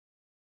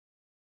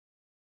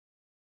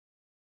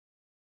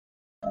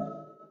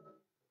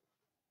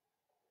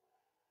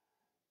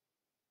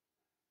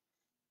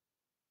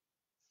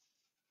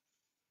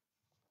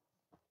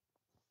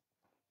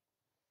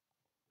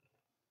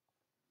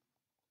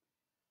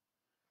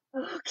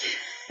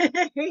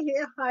Okay.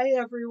 Hi,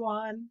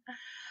 everyone.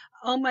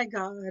 Oh my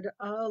God.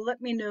 Let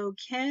me know.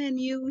 Can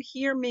you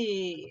hear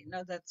me?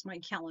 No, that's my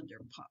calendar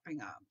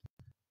popping up.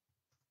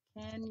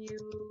 Can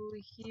you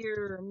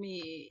hear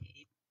me?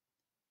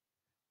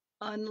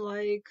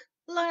 Unlike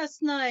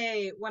last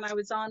night when I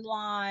was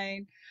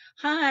online.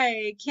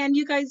 Hi, can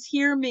you guys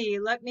hear me?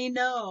 Let me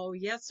know.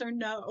 Yes or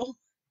no.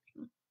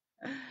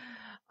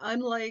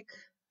 Unlike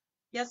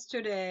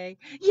yesterday.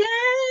 Yay!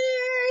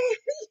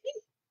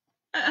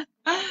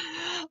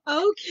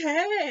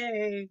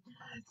 Okay.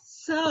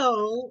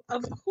 So,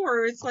 of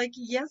course, like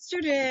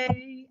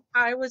yesterday,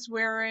 I was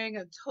wearing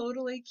a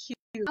totally cute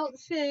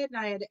outfit and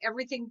I had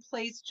everything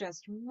placed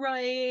just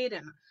right.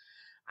 And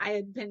I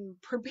had been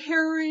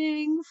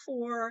preparing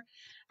for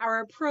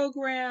our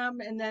program,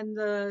 and then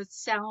the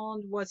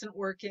sound wasn't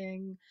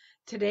working.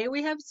 Today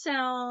we have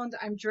sound.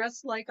 I'm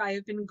dressed like I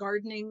have been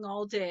gardening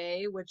all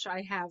day, which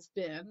I have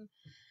been.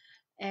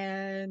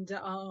 And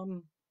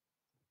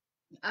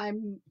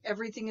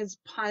everything is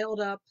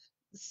piled up.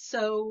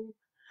 So,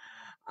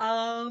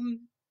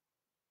 um,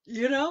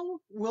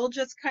 we'll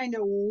just kind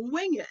of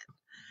wing it.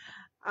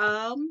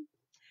 Um,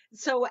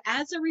 so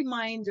as a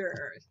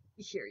reminder,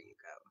 here you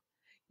go.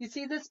 You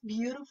see this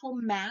beautiful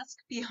mask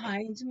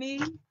behind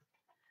me?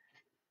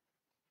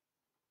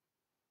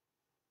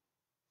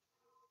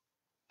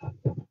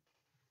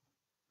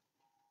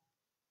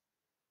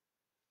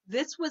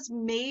 This was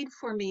made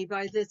for me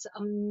by this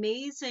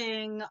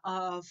amazing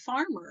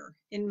farmer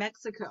in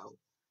Mexico.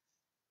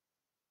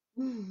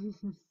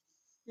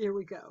 Here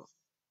we go.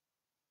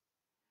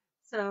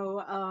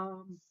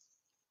 So,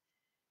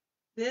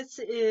 this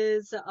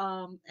is,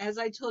 as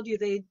I told you,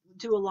 they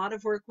do a lot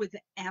of work with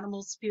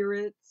animal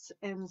spirits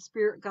and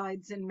spirit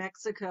guides in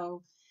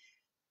Mexico.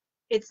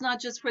 It's not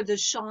just for the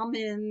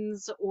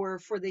shamans or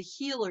for the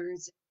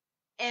healers,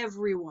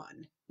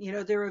 everyone.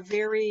 They're a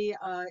very,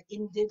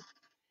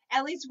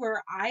 at least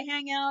where I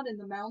hang out in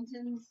the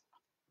mountains,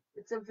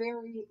 it's a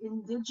very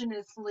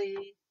indigenously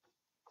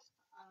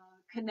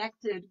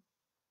connected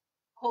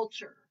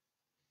culture.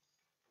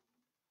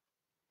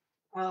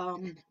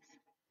 Um,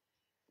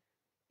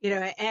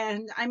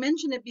 and I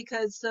mention it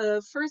because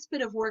the first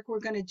bit of work we're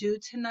going to do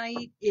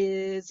tonight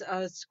is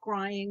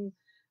scrying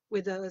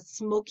with a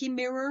smoky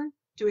mirror,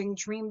 doing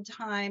dream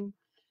time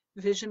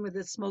vision with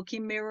a smoky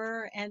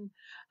mirror. And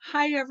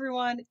hi,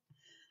 everyone.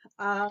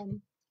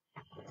 Um,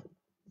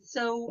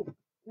 so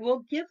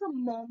we'll give a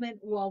moment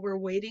while we're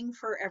waiting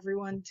for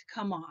everyone to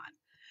come on.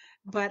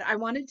 But I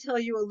want to tell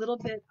you a little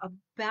bit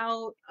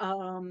about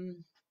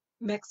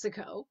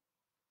Mexico,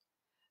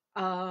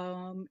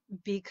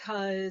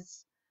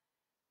 because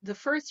the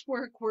first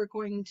work we're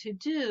going to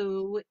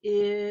do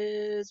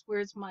is,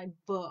 where's my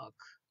book?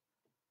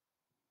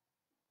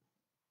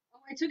 Oh,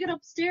 I took it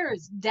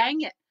upstairs.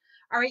 Dang it.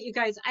 All right, you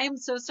guys, I am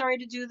so sorry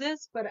to do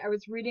this, but I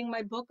was reading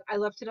my book. I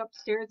left it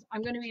upstairs.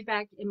 I'm going to be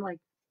back in like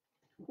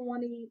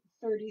 20,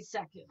 30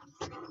 seconds.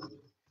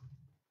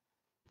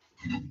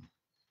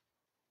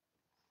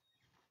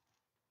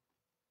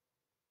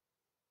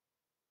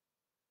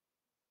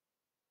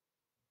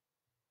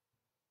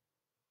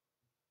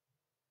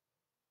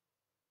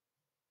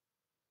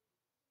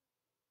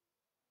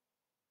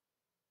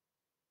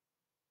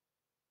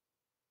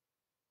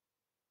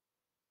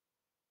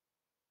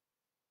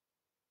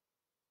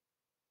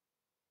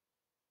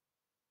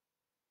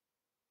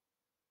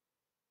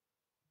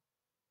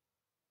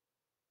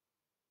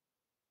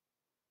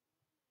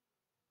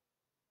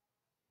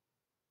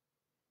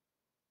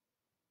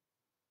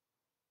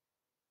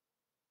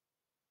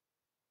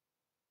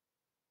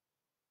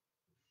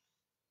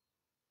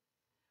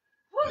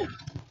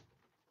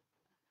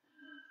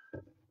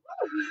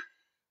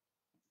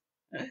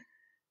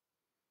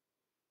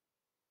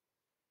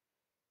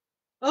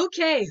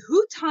 Okay,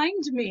 who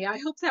timed me? I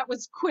hope that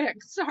was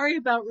quick. Sorry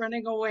about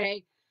running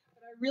away,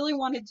 but I really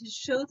wanted to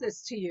show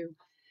this to you.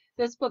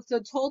 This book,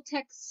 The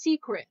Toltec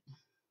Secret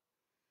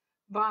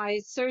by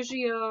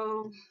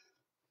Sergio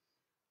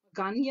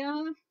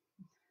Ganya.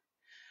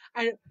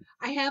 I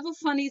I have a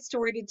funny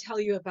story to tell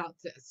you about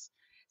this.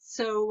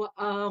 So,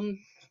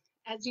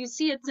 as you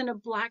see, it's in a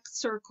black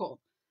circle.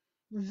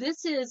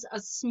 This is a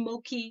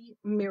smoky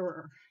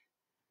mirror,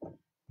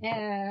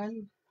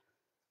 and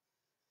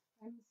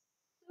I'm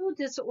so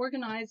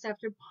disorganized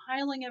after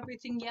piling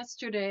everything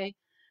yesterday.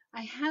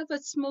 I have a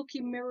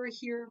smoky mirror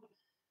here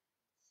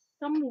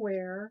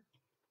somewhere.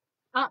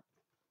 Ah,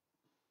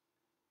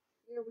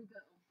 here we go.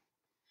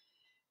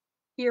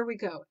 Here we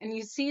go. And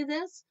you see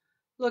this?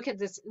 Look at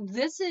this.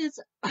 This is,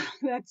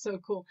 that's so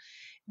cool.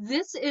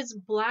 This is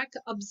black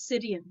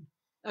obsidian.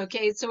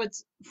 Okay, so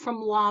it's from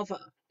lava,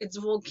 it's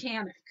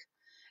volcanic.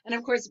 And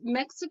of course,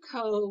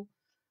 Mexico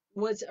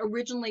was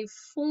originally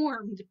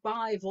formed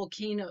by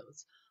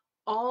volcanoes.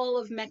 All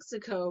of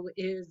Mexico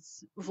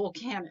is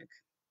volcanic.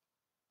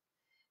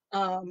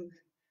 Um,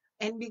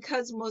 and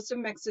because most of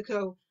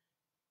Mexico,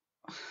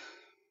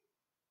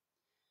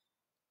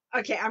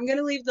 okay, I'm going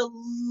to leave the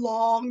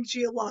long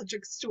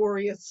geologic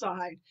story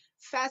aside.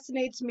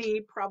 Fascinates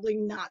me, probably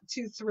not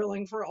too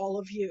thrilling for all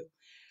of you.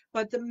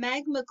 but the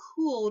magma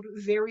cooled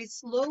very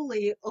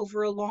slowly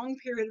over a long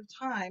period of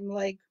time,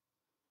 like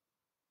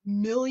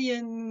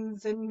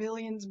millions and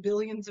millions,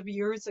 billions of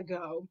years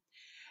ago.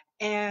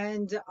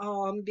 And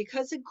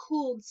because it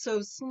cooled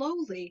so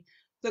slowly,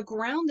 the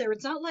ground there,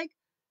 it's not like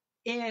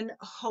in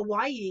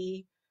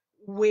Hawaii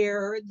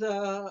where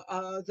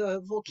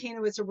the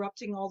volcano is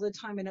erupting all the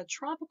time in a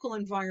tropical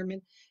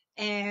environment,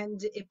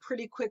 and it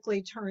pretty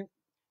quickly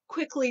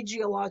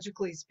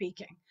geologically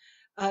speaking,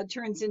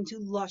 turns into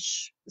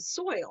lush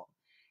soil.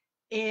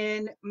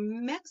 In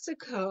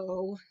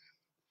Mexico,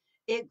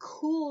 it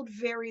cooled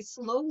very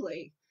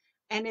slowly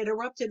and it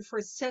erupted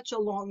for such a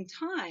long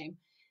time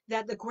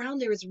that the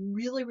ground there is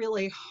really,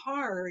 really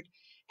hard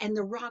and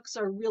the rocks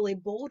are really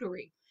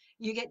bouldery.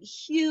 You get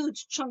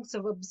huge chunks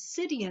of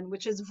obsidian,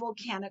 which is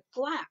volcanic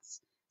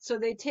glass. So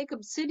they take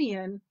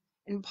obsidian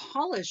and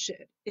polish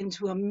it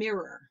into a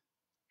mirror.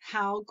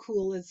 How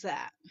cool is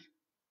that?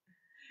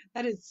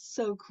 That is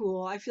so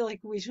cool. I feel like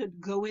we should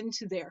go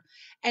into there.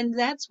 And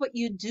that's what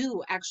you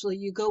do, actually.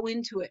 You go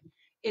into it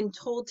in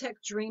Toltec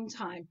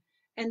Dreamtime.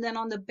 And then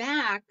on the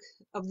back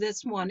of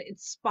this one,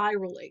 it's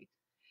spirally.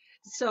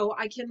 So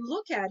I can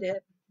look at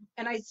it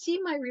and I see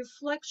my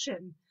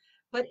reflection,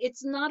 but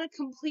it's not a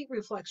complete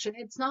reflection.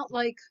 It's not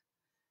like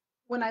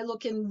when I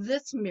look in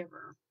this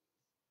mirror.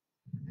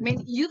 I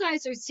mean, you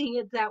guys are seeing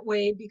it that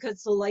way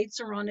because the lights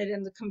are on it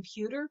in the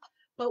computer.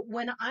 But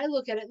when I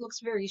look at it, it looks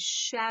very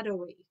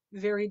shadowy,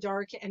 very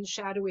dark and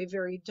shadowy,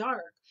 very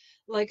dark.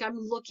 Like I'm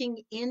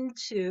looking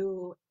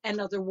into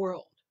another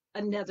world,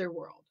 a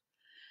netherworld.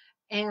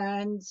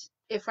 And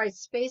if I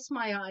space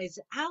my eyes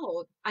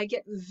out, I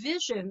get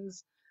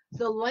visions,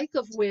 the like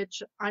of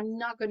which I'm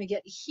not going to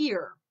get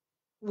here,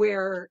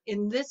 where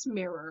in this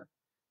mirror,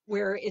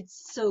 where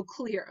it's so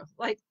clear.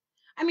 Like,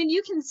 I mean,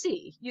 you can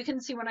see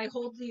when I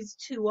hold these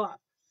two up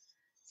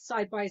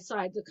side by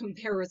side, the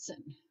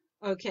comparison,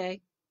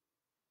 okay?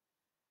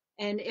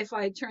 And if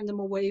I turn them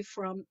away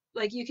from,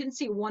 like you can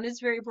see one is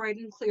very bright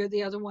and clear,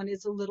 the other one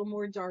is a little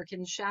more dark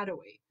and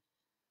shadowy.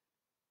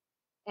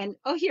 And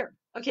oh, here,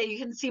 okay, you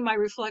can see my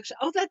reflection.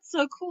 Oh, that's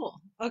so cool.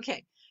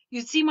 Okay,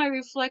 you see my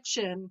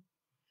reflection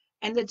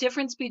and the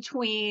difference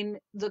between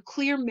the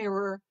clear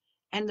mirror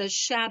and the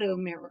shadow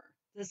mirror,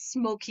 the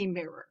smoky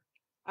mirror.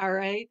 All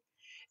right.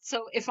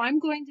 So if I'm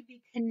going to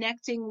be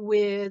connecting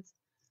with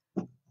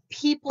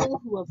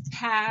people who have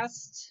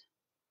passed,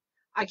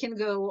 I can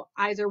go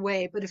either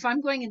way. But if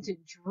I'm going into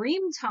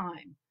dream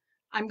time,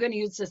 I'm going to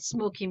use the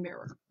smoky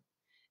mirror.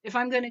 If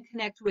I'm going to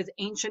connect with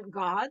ancient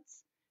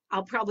gods,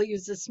 I'll probably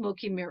use the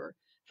smoky mirror.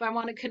 If I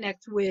want to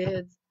connect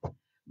with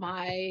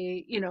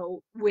my,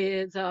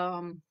 with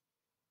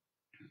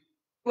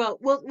well,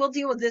 we'll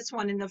deal with this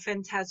one in the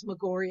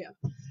phantasmagoria,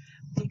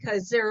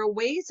 because there are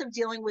ways of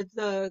dealing with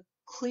the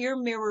clear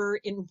mirror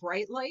in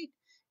bright light,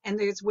 and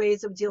there's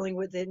ways of dealing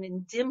with it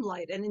in dim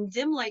light. And in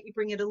dim light, you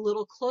bring it a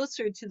little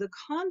closer to the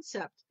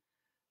concept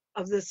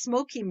of the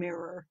smoky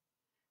mirror.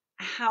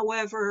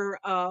 However,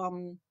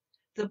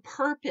 the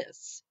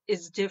purpose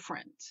is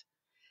different.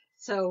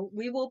 So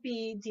we will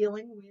be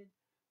dealing with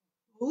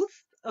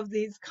both of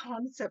these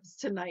concepts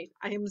tonight.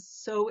 I am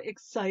so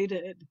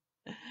excited.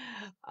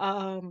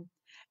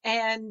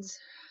 And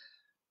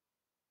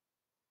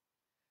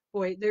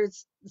boy,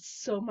 there's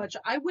so much.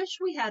 I wish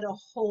we had a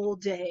whole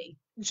day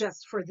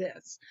just for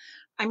this.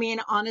 I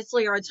mean,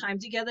 honestly, our time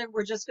together,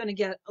 we're just going to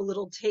get a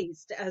little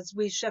taste, as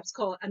we chefs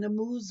call it, an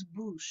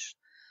amuse-bouche.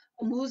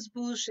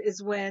 Amuse-bouche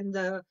is when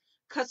the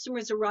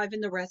customers arrive in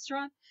the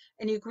restaurant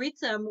and you greet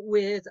them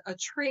with a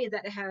tray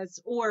that has,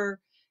 or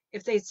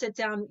if they sit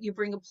down, you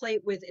bring a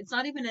plate with, it's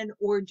not even an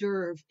hors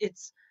d'oeuvre,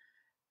 it's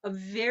a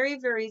very,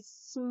 very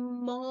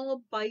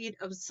small bite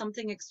of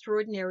something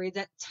extraordinary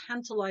that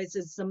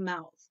tantalizes the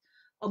mouth.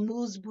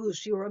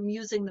 Amuse-bouche, you're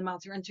amusing the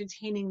mouth, you're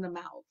entertaining the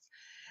mouth.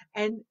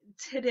 And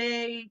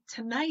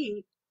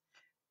tonight,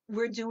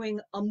 we're doing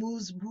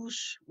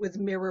amuse-bouche with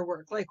mirror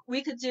work. Like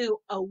we could do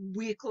a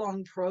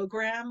week-long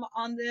program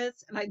on this,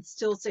 and I'd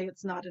still say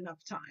it's not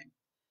enough time.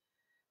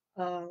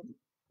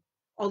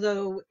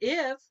 Although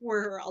if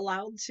we're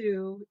allowed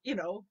to,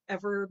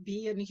 ever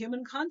be in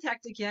human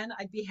contact again,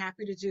 I'd be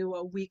happy to do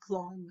a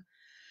week-long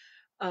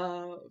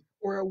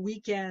or a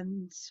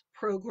weekend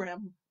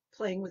program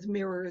playing with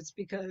mirrors,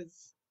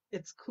 because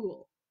it's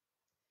cool.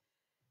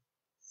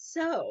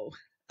 So,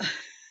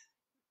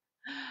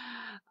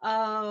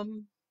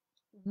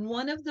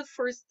 one of the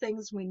first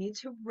things we need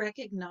to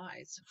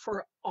recognize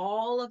for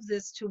all of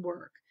this to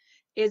work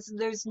is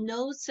there's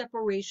no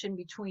separation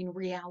between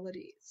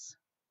realities.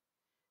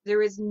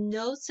 There is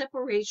no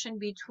separation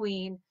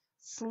between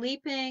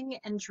sleeping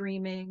and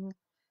dreaming,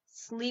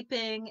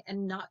 sleeping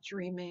and not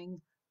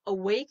dreaming,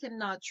 awake and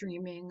not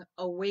dreaming,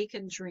 awake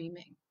and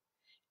dreaming.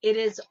 It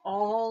is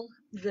all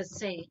the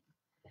same.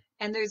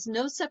 And there's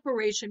no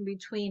separation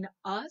between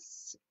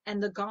us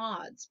and the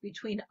gods,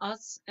 between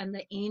us and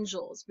the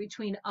angels,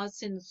 between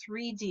us in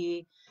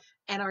 3D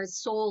and our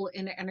soul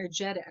in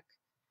energetic.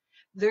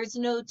 There's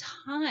no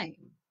time.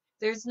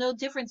 There's no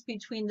difference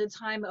between the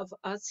time of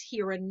us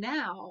here and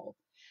now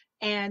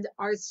and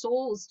our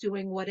souls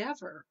doing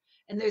whatever.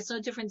 And there's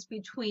no difference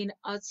between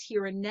us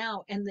here and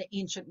now and the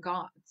ancient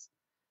gods.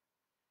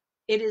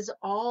 It is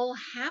all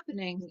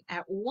happening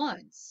at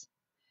once,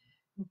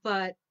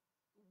 but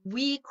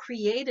we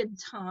created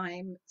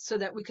time so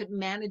that we could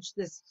manage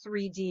this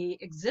 3D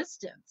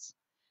existence.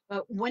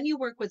 But when you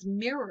work with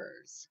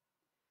mirrors,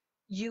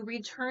 you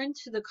return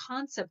to the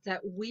concept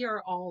that we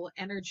are all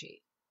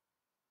energy.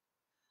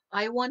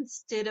 I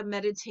once did a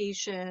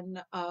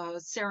meditation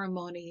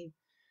ceremony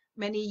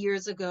many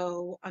years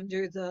ago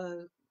under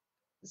the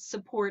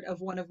support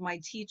of one of my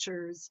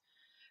teachers,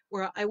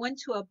 where I went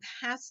to a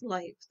past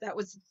life that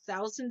was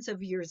thousands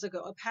of years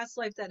ago, a past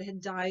life that had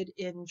died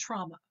in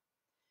trauma.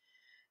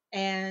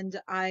 And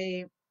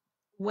I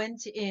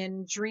went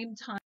in dream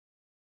time.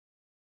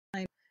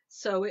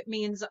 So it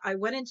means I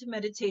went into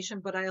meditation,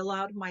 but I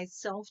allowed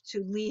myself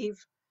to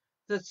leave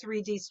the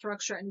 3D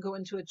structure and go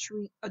into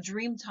a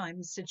dream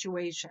time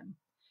situation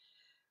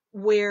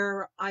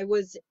where I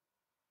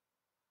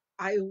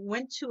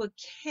went to a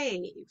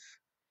cave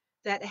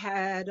that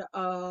had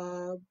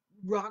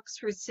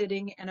rocks were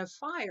sitting and a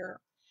fire.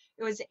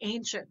 It was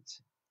ancient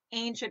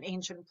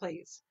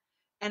place.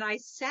 And I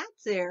sat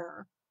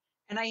there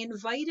and I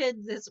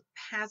invited this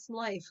past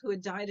life who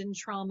had died in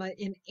trauma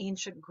in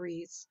ancient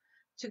Greece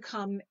to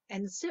come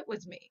and sit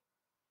with me.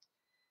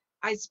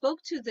 I spoke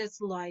to this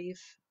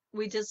life.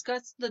 We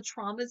discussed the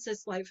traumas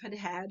this life had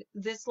had.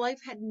 This life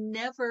had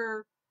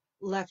never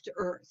left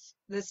Earth.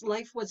 This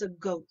life was a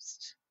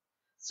ghost.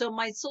 So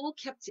my soul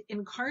kept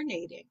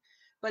incarnating,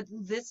 but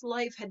this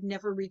life had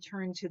never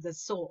returned to the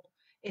soul.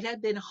 It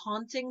had been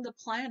haunting the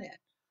planet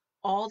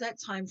all that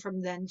time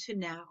from then to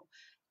now,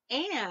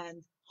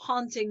 and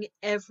haunting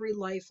every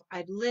life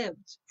I'd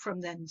lived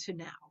from then to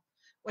now.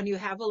 When you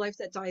have a life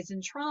that dies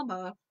in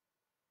trauma,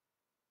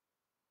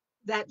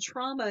 that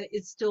trauma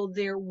is still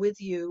there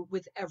with you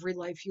with every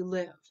life you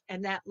live.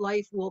 And that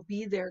life will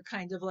be there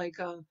kind of like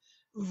a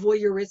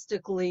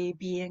voyeuristically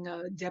being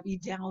a Debbie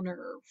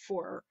Downer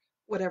for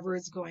whatever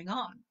is going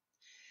on.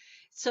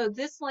 So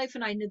this life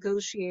and I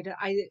negotiated,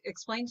 I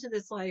explained to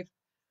this life,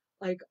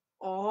 like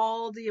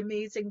all the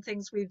amazing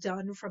things we've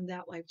done from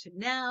that life to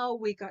now.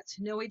 We got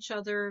to know each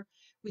other.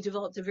 We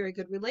developed a very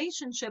good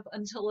relationship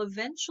until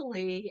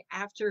eventually,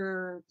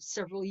 after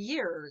several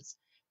years,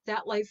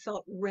 that life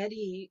felt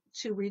ready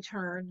to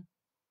return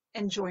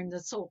and join the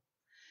soul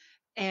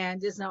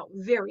and is now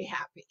very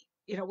happy.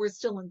 You know, we're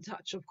still in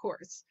touch, of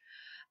course.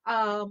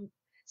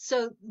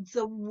 So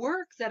the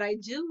work that I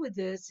do with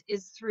this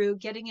is through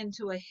getting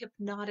into a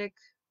hypnotic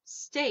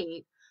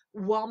state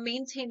while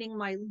maintaining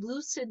my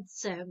lucid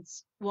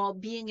sense while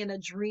being in a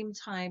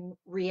dreamtime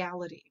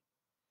reality.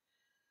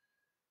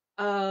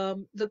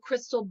 The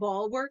crystal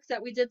ball work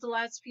that we did the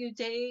last few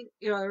days,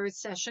 or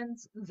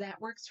sessions, that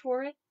works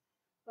for it.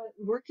 But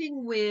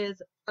working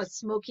with a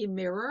smoky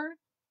mirror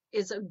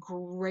is a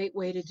great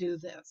way to do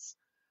this.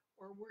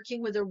 Or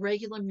working with a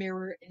regular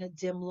mirror in a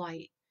dim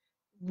light.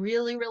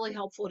 Really, really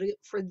helpful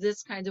for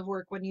this kind of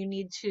work when you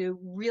need to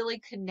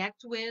really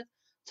connect with,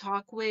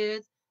 talk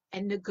with,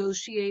 and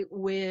negotiate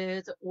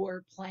with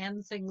or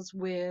plan things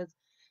with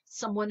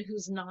someone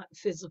who's not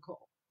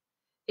physical.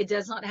 It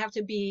does not have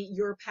to be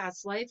your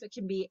past life. It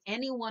can be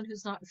anyone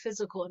who's not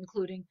physical,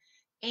 including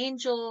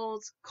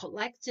angels,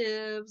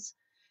 collectives.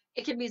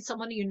 It can be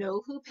someone you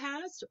know who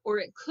passed, or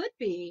it could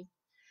be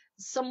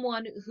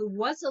someone who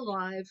was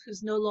alive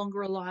who's no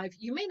longer alive.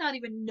 You may not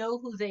even know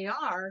who they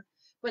are,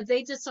 but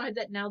they decide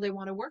that now they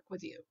want to work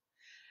with you.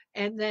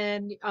 And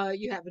then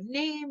you have a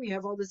name, you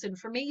have all this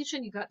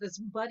information, you got this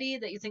buddy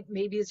that you think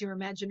maybe is your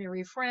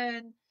imaginary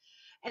friend.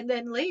 And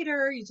then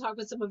later you talk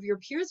with some of your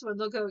peers and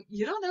they'll go,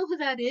 you don't know who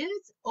that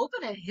is?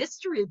 Open a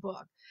history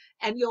book.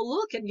 And you'll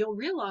look and you'll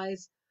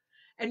realize,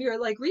 and you're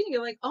like reading,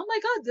 you're like, oh my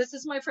God, this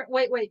is my friend.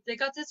 Wait, they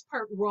got this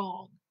part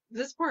wrong.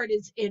 This part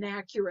is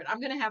inaccurate. I'm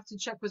going to have to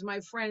check with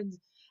my friend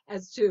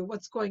as to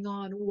what's going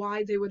on,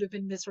 why they would have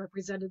been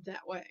misrepresented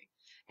that way.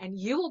 And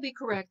you will be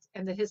correct,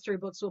 and the history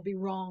books will be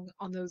wrong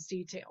on those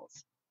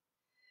details.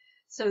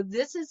 So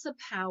this is the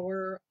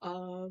power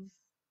of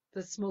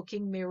the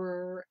smoking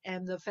mirror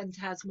and the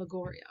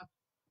phantasmagoria.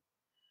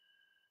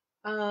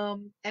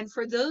 And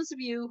for those of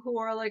you who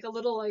are like a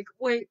little like,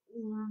 wait,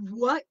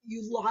 what?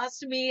 You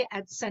lost me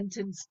at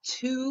sentence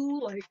 2?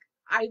 Like,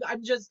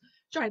 I'm just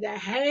trying to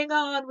hang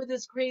on with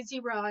this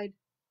crazy ride.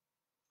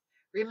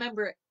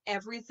 Remember,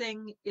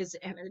 everything is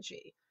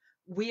energy.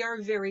 We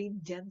are very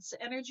dense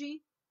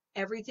energy.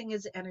 Everything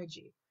is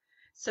energy.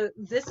 So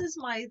this is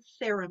my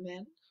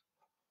theremin.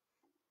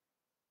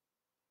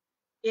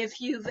 If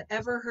you've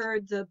ever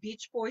heard the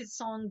Beach Boys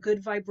song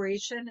Good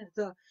Vibration,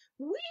 the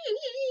wee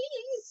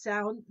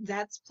sound,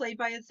 that's played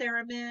by a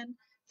theremin.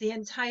 The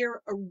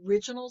entire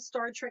original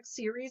Star Trek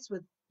series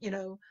with,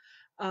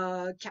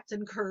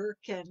 Captain Kirk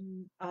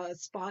and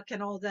Spock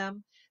and all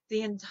them,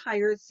 the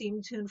entire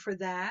theme tune for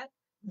that,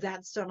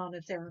 that's done on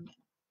a theremin.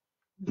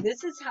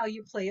 This is how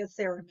you play a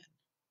theremin.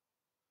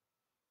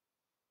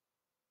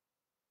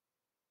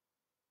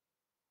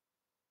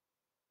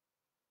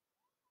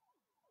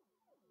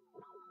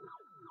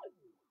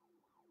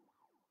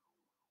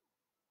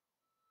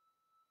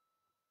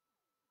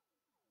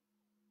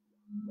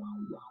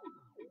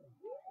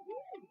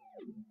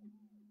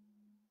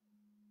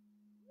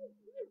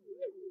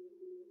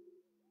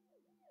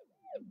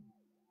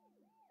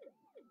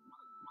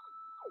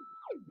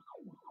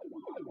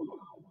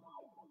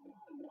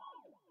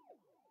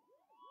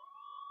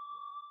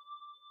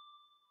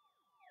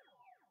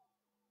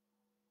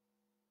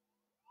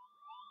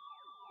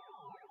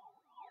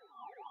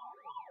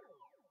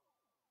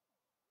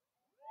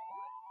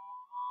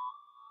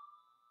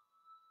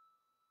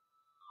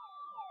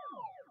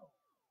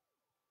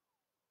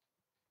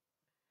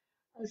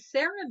 A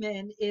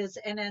theremin is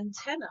an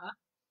antenna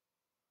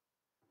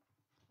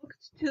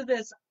hooked to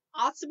this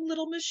awesome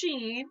little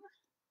machine,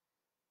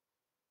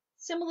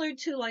 similar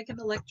to like an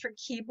electric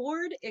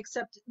keyboard,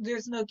 except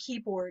there's no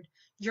keyboard.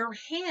 Your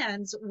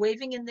hands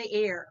waving in the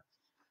air.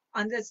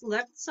 On this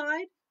left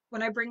side,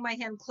 when I bring my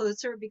hand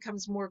closer, it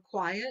becomes more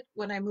quiet.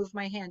 When I move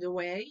my hand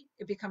away,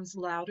 it becomes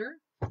louder.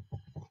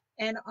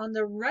 And on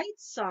the right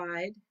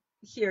side,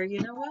 here, you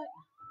know what?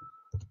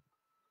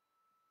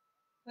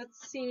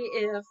 Let's see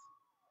if,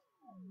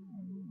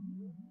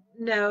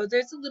 no,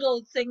 there's a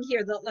little thing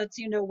here that lets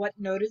you know what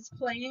note is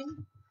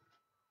playing.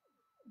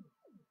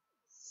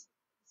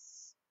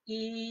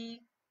 E.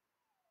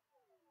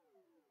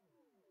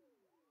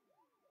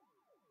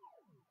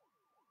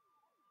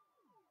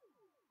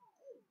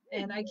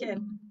 And I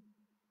can,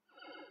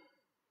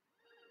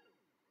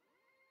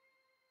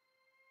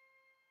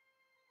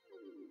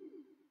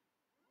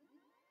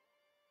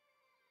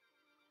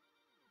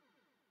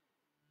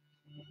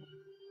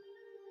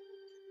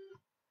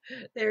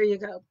 there you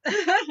go.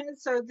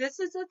 So this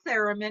is a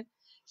theremin.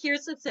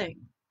 Here's the thing.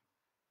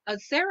 A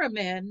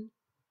theremin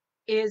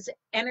is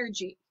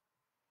energy.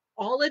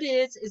 All it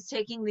is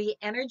taking the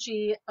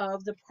energy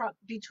of the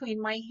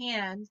between my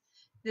hand.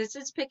 This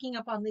is picking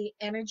up on the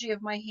energy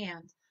of my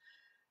hand.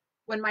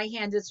 When my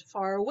hand is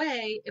far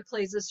away, it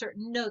plays a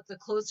certain note. The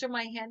closer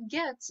my hand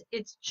gets,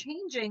 it's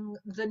changing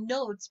the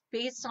notes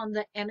based on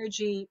the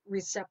energy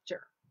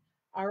receptor.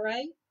 All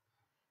right.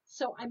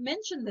 So I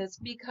mentioned this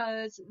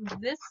because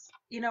this,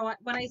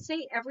 when I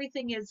say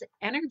everything is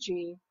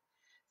energy,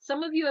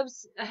 some of you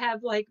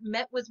have like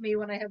met with me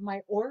when I have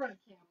my aura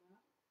camera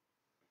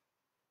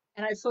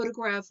and I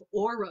photograph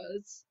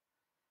auras.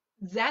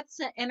 That's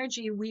the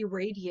energy we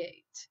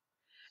radiate.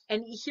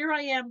 And here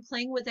I am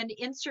playing with an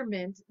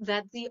instrument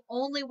that the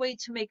only way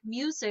to make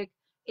music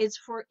is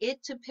for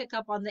it to pick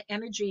up on the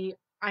energy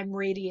I'm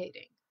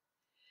radiating.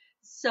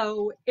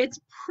 So it's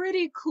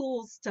pretty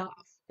cool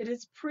stuff. It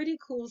is pretty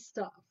cool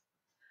stuff.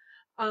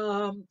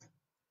 Um,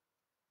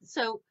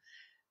 so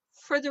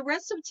for the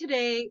rest of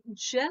today,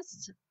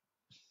 just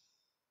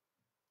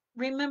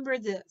remember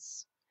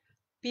this.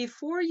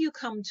 Before you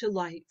come to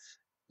life,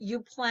 you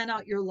plan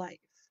out your life.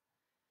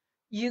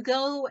 You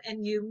go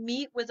and you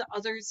meet with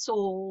other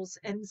souls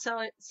and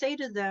so say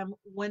to them,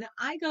 when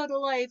I go to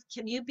life,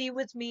 can you be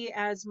with me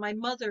as my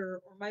mother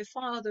or my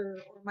father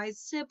or my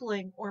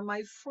sibling or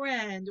my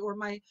friend or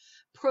my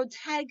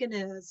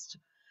protagonist?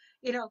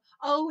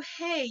 Oh,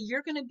 hey,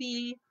 you're going to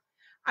be,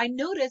 I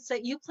noticed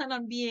that you plan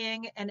on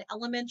being an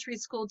elementary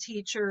school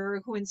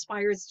teacher who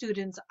inspires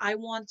students. I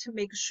want to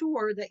make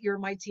sure that you're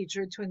my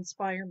teacher to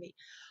inspire me.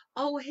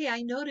 Oh, hey,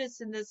 I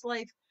noticed in this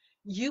life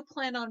you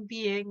plan on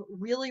being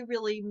really,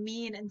 really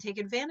mean and take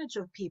advantage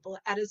of people.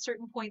 At a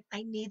certain point,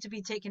 I need to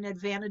be taken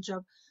advantage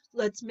of.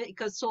 Let's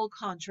make a soul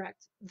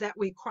contract that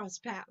we cross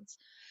paths.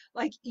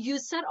 Like you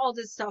set all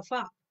this stuff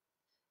up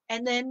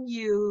and then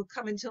you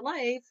come into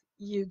life,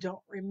 you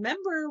don't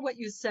remember what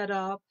you set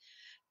up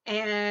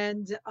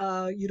and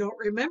you don't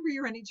remember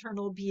you're an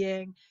eternal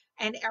being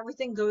and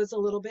everything goes a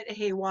little bit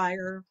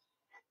haywire.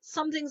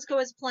 Some things go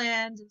as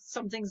planned,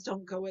 some things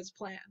don't go as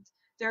planned.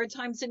 There are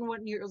times in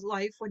your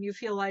life when you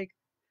feel like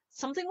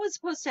something was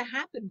supposed to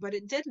happen, but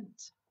it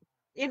didn't,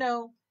 you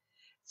know?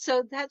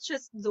 So that's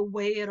just the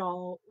way it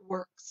all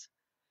works.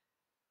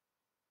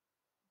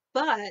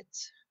 But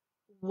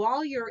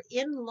while you're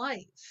in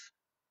life,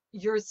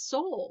 your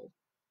soul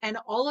and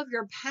all of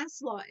your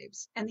past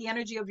lives and the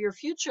energy of your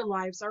future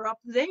lives are up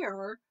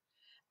there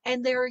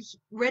and they're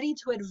ready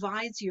to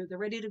advise you. They're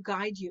ready to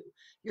guide you.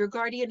 Your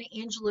guardian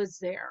angel is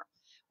there.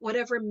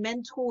 Whatever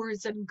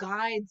mentors and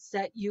guides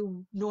that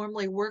you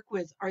normally work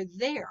with are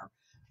there,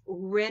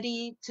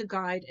 ready to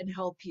guide and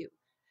help you.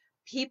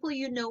 People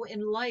you know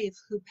in life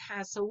who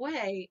pass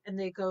away and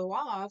they go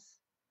off,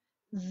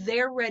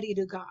 they're ready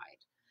to guide.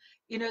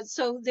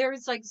 So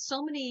there's like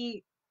so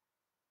many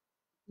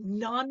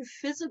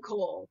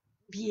non-physical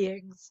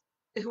beings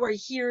who are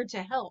here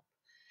to help.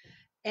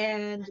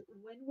 And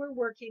when we're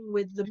working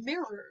with the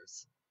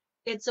mirrors,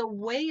 it's a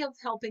way of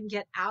helping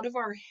get out of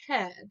our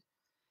head.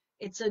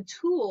 It's a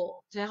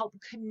tool to help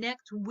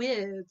connect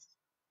with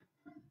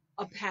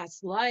a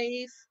past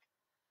life,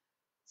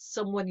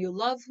 someone you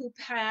love who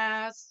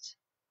passed,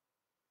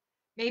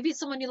 maybe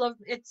someone you love.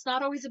 It's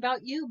not always about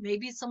you.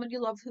 Maybe someone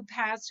you love who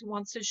passed who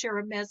wants to share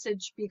a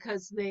message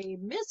because they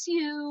miss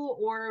you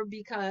or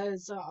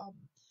because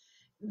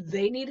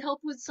they need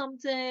help with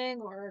something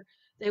or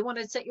they want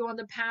to set you on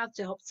the path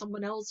to help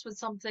someone else with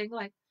something.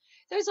 Like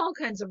there's all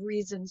kinds of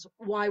reasons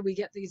why we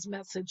get these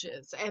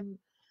messages. And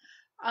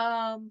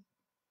um,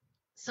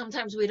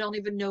 sometimes we don't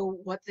even know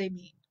what they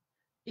mean.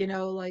 You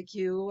know, like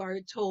you are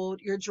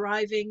told you're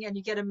driving and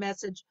you get a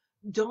message,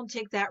 don't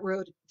take that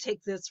road,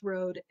 take this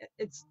road.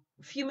 It's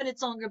a few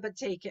minutes longer, but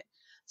take it.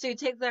 So you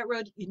take that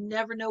road, you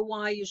never know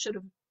why you should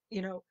have,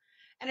 you know,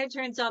 and it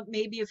turns out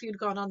maybe if you'd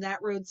gone on that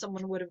road,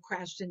 someone would have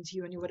crashed into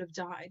you and you would have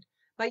died.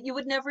 But you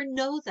would never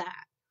know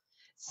that.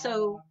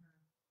 So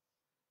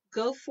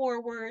go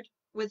forward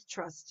with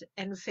trust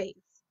and faith.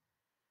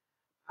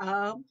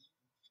 Um,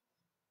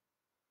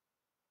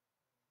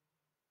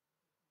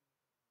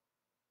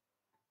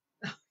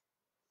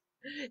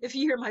 if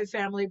you hear my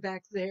family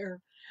back there,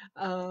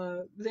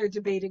 they're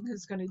debating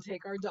who's going to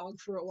take our dog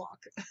for a walk.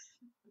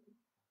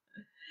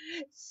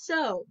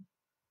 So,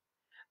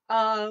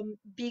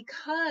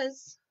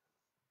 because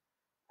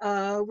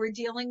we're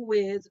dealing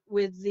with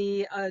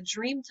the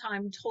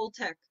Dreamtime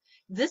Toltec,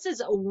 this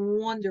is a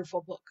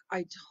wonderful book.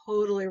 I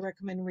totally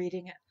recommend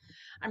reading it.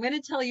 I'm going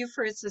to tell you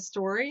first the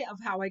story of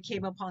how I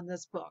came upon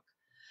this book.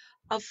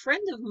 A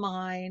friend of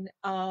mine,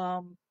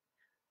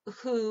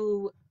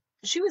 who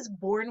she was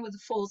born with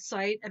full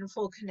sight and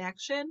full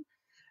connection,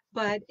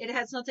 but it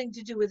has nothing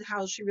to do with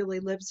how she really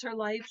lives her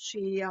life.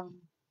 She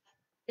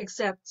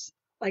except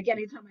like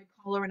anytime I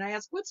call her and I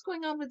ask what's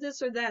going on with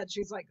this or that,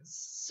 she's like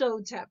so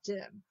tapped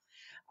in.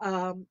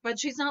 But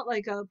she's not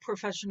like a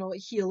professional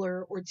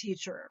healer or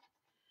teacher.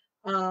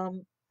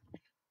 Um,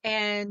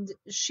 and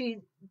she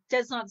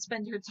does not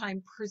spend her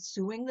time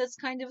pursuing this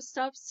kind of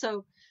stuff.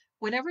 So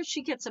whenever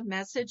she gets a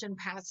message and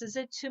passes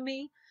it to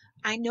me,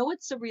 I know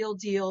it's the real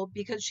deal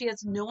because she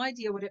has no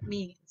idea what it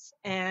means.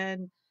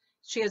 And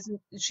she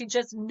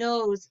just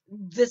knows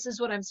this is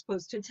what I'm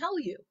supposed to tell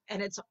you.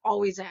 And it's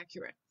always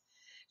accurate.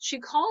 She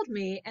called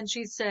me and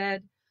she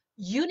said,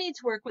 you need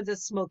to work with a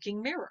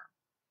smoking mirror.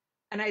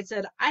 And I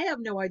said, I have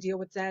no idea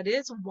what that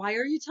is. Why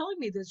are you telling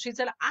me this? She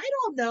said, I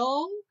don't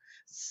know.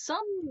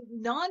 Some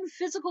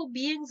non-physical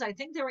beings, I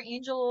think they were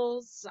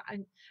angels.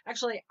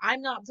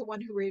 I'm not the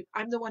one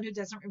I'm the one who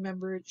doesn't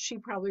remember. She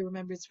probably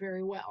remembers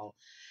very well.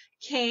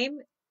 Came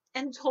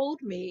and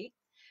told me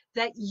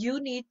that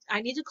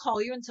I need to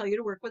call you and tell you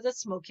to work with a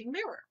smoking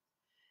mirror.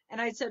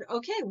 And I said,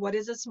 okay, what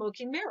is a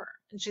smoking mirror?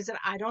 And she said,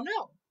 I don't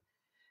know.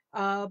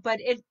 But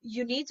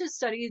you need to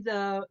study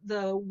the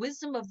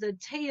wisdom of the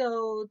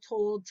Teo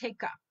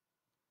Tolteca.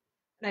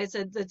 And I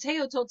said, the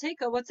Teo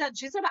Tolteca, what's that?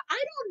 She said,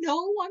 I don't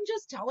know. I'm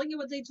just telling you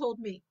what they told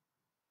me.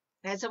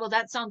 And I said, well,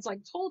 that sounds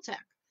like Toltec.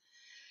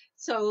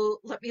 So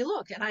let me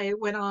look. And I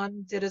went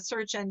on, did a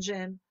search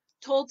engine,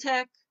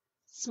 Toltec,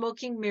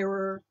 smoking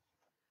mirror,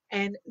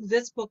 and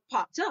this book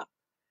popped up.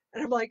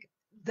 And I'm like,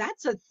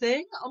 that's a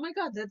thing? Oh my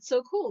God, that's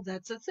so cool.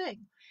 That's a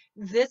thing.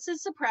 This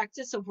is the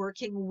practice of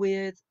working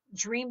with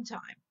dream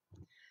time.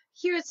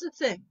 Here's the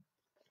thing.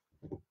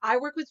 I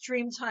work with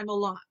Dreamtime a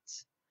lot.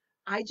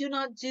 I do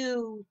not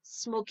do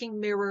smoking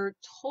mirror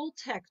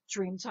Toltec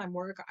Dreamtime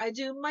work. I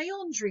do my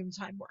own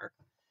Dreamtime work.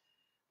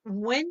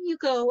 When you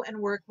go and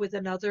work with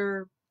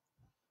another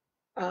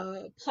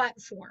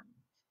platform,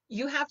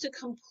 you have to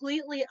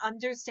completely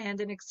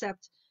understand and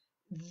accept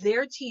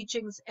their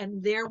teachings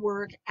and their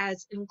work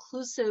as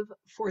inclusive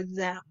for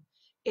them.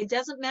 It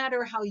doesn't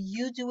matter how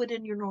you do it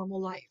in your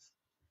normal life.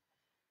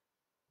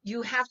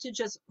 You have to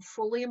just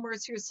fully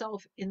immerse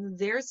yourself in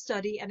their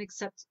study and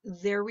accept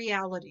their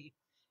reality.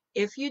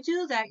 If you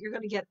do that, you're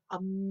going to get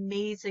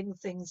amazing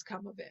things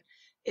come of it.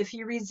 If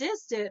you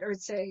resist it or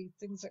say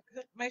things like,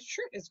 my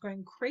shirt is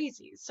going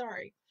crazy,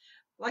 sorry.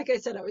 Like I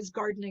said, I was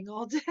gardening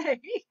all day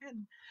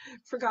and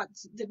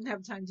didn't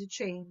have time to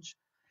change.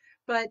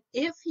 But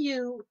if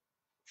you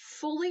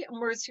fully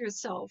immerse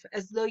yourself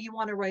as though you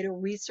want to write a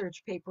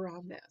research paper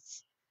on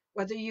this,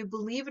 whether you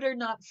believe it or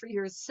not for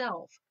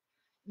yourself,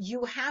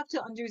 you have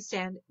to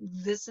understand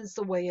this is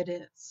the way it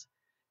is.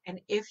 And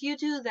if you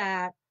do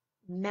that,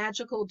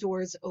 magical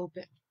doors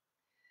open.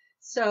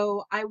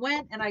 So I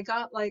went and I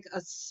got like a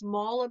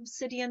small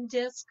obsidian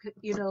disc,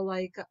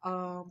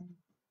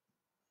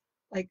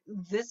 like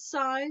this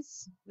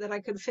size that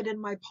I could fit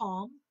in my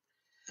palm.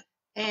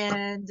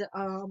 And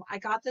I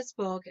got this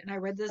book and I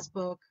read this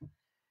book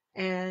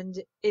and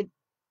it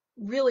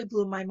really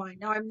blew my mind.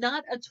 Now I'm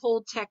not a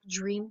Toltec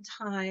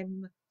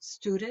Dreamtime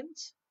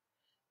student,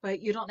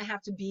 but you don't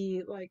have to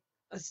be like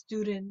a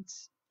student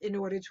in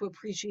order to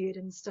appreciate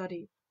and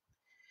study.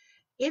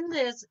 In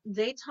this,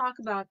 they talk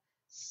about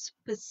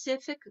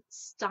specific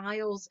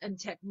styles and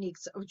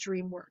techniques of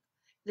dream work.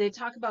 They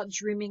talk about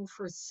dreaming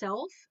for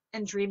self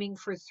and dreaming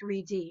for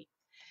 3D.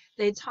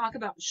 They talk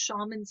about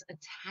shamans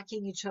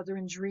attacking each other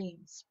in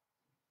dreams.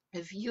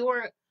 If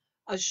you're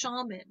a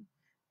shaman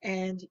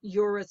and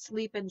you're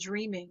asleep and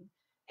dreaming,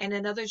 and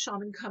another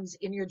shaman comes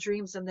in your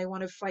dreams and they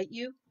want to fight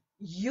you,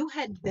 you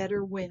had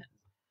better win.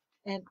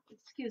 And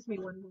excuse me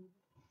one moment.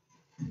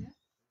 Yeah,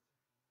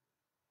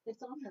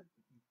 it's on her.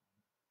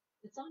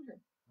 It's on her.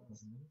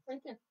 It's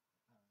right there.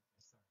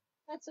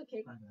 That's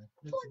okay. Come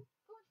on,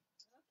 come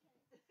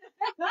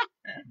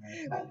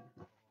on.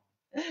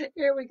 Okay.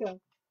 Here we go.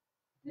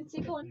 Let's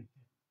see, go on.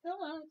 Go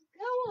on,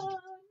 go on.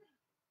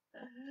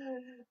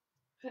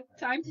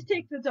 Time to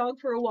take the dog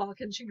for a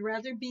walk, and she'd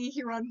rather be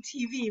here on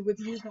TV with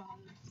you guys.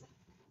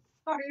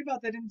 Sorry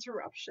about that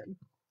interruption.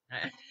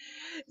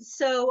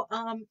 So,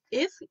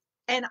 if,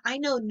 and I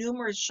know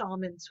numerous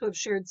shamans who have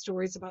shared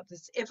stories about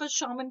this. If a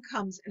shaman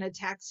comes and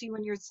attacks you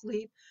in your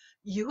sleep,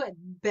 you had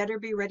better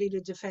be ready to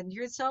defend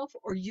yourself,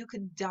 or you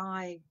could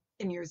die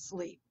in your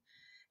sleep.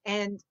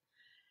 And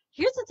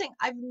here's the thing,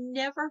 I've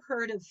never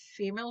heard of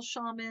female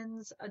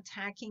shamans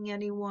attacking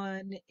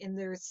anyone in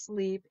their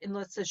sleep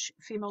unless the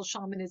female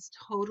shaman is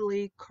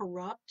totally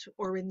corrupt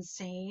or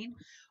insane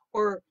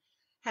or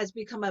has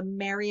become a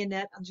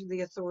marionette under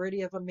the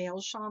authority of a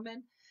male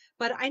shaman.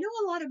 But I know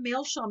a lot of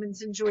male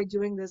shamans enjoy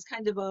doing this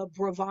kind of a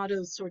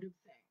bravado sort of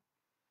thing.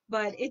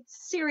 But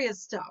it's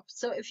serious stuff.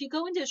 So if you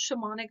go into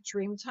shamanic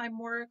dreamtime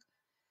work,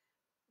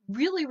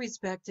 really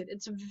respect it.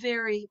 It's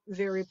very,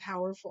 very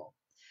powerful.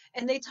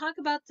 And they talk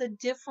about the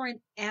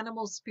different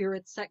animal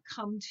spirits that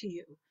come to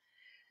you.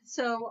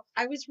 So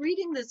I was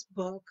reading this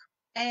book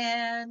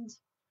and,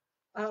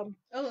 oh,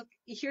 look,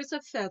 here's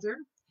a feather.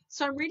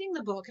 So I'm reading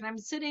the book and I'm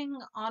sitting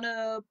on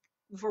a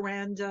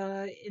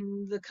veranda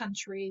in the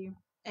country.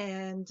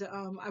 And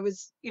I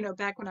was,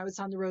 back when I was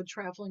on the road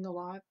traveling a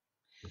lot.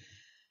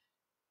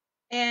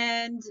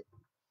 And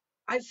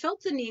I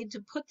felt the need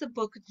to put the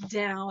book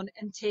down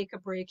and take a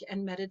break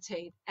and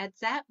meditate. At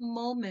that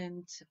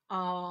moment,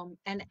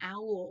 an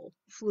owl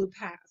flew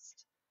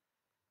past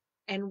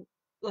and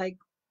like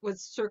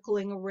was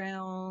circling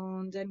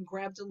around and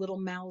grabbed a little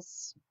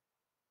mouse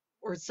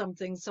or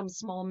something, some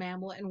small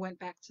mammal, and went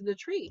back to the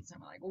trees.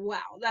 I'm like,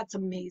 wow, that's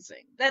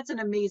amazing. That's an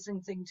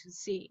amazing thing to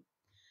see.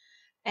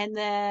 And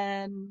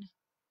then,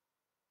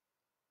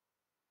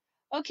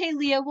 okay,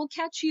 Leah, we'll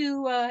catch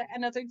you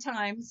another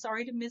time.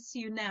 Sorry to miss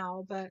you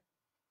now, but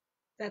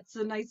that's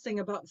the nice thing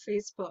about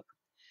Facebook.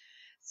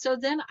 So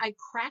then I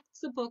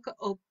cracked the book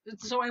open.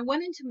 So I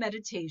went into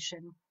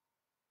meditation,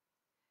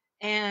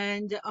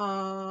 and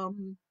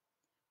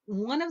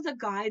one of the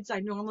guides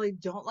I normally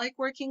don't like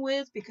working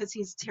with because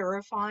he's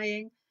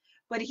terrifying,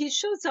 but he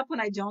shows up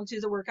when I don't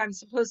do the work I'm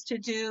supposed to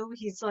do.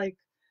 He's like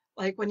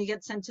when you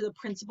get sent to the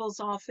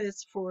principal's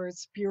office for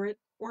spirit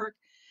work.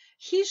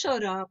 He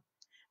showed up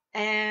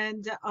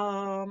and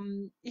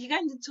he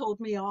kind of told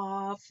me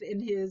off in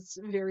his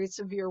very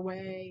severe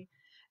way.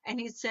 And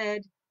he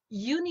said,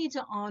 you need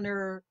to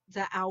honor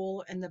the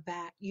owl and the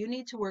bat. You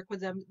need to work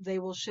with them. They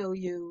will show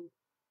you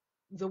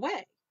the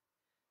way.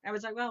 I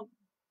was like, well,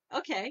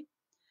 okay.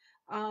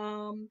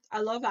 I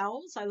love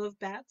owls. I love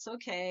bats.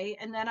 Okay.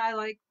 And then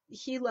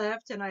he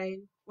left and I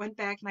went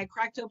back and I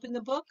cracked open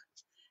the book.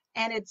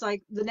 And it's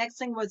like the next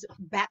thing was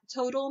bat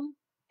totem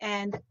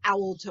and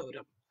owl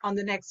totem on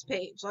the next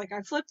page. Like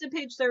I flipped a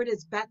page, there it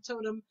is, bat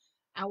totem,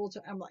 owl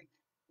totem. I'm like,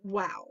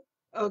 wow.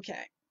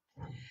 Okay.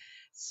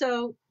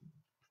 So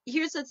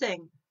here's the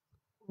thing.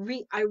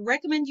 I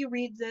recommend you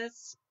read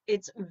this.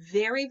 It's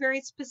very,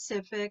 very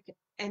specific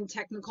and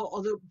technical,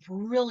 although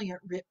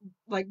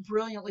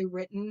brilliantly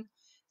written.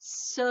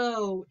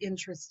 So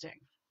interesting.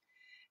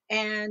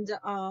 And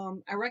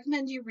I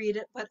recommend you read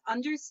it, but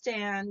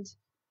understand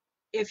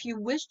if you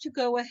wish to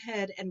go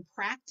ahead and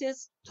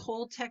practice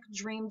Toltec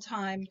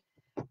Dreamtime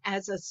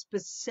as a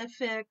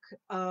specific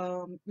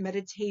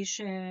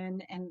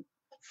meditation and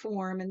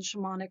form and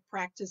shamanic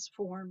practice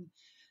form,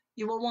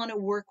 you will want to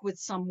work with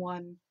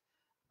someone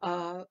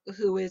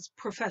who is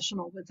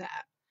professional with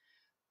that.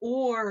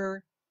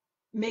 Or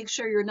make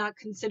sure you're not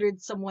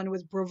considered someone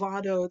with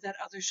bravado that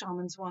other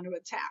shamans want to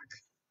attack.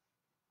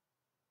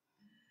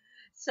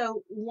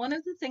 So one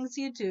of the things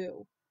you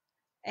do,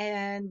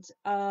 and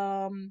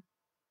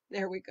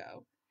there we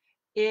go,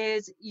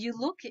 is you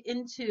look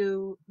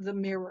into the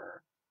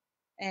mirror.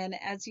 And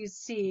as you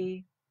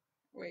see,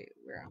 wait,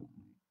 where am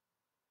I?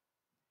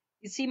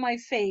 You see my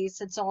face,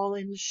 it's all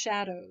in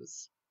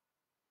shadows.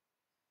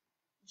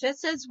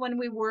 Just as when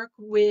we work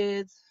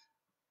with,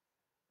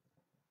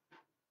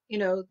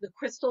 the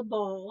crystal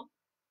ball.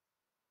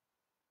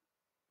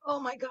 Oh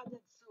my God,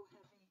 that's so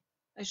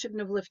heavy. I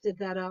shouldn't have lifted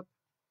that up.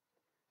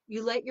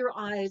 You let your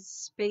eyes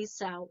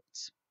space out.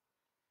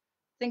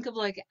 Think of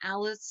like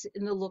Alice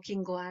in the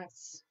Looking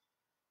Glass.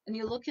 And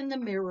you look in the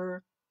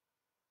mirror.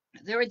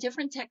 There are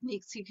different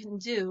techniques you can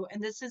do,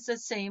 and this is the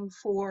same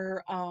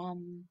for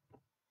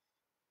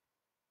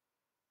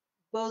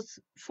both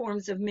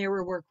forms of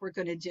mirror work we're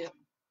going to do.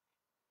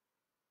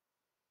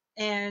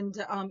 And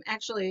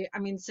actually, I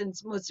mean,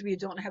 since most of you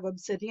don't have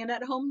obsidian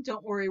at home,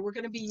 don't worry, we're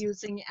going to be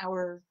using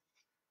our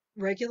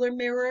regular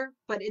mirror,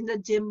 but in the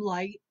dim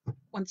light,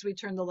 once we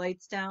turn the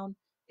lights down,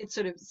 it's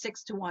sort of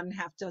 6 to 1,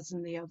 half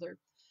dozen the other.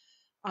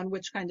 On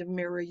which kind of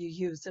mirror you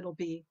use, it'll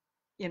be,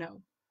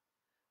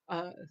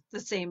 the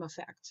same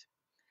effect.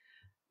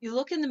 You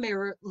look in the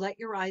mirror, let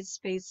your eyes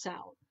space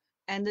out,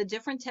 and the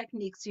different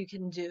techniques you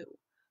can do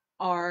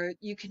are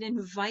you can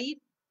invite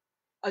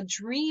a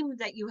dream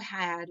that you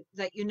had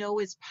that you know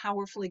is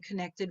powerfully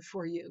connected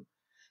for you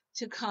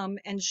to come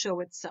and show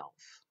itself.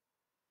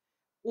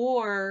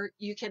 Or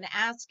you can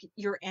ask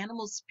your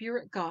animal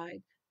spirit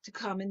guide to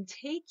come and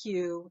take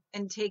you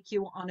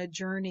on a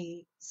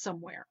journey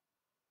somewhere.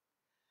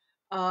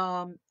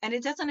 And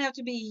it doesn't have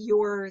to be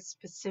your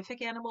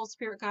specific animal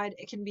spirit guide.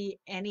 It can be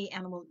any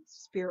animal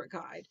spirit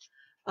guide.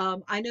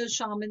 I know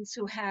shamans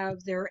who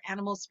have their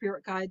animal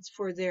spirit guides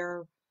for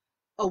their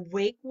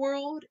awake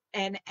world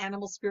and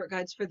animal spirit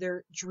guides for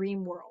their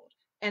dream world,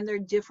 and they're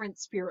different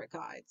spirit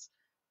guides.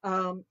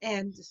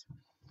 And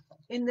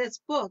in this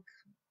book,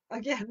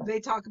 again, they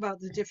talk about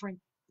the different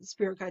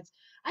spirit guides.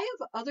 I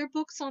have other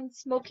books on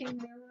smoking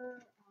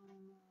mirror.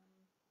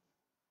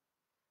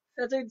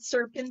 Feathered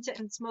Serpent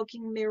and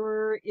Smoking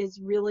Mirror is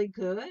really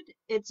good.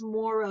 It's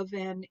more of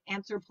an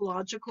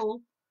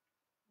anthropological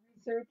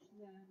research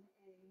than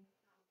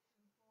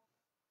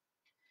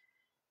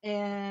a.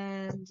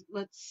 And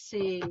let's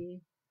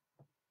see.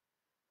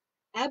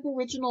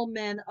 Aboriginal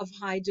Men of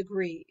High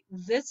Degree.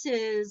 This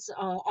is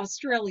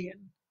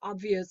Australian,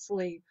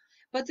 obviously,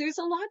 but there's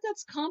a lot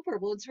that's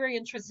comparable. It's very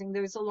interesting.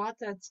 There's a lot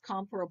that's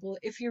comparable.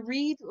 If you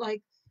read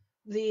like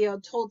the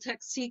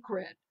Toltec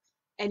Secret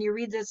and you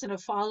read this in a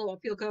follow-up,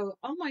 you'll go,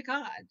 oh my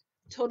God,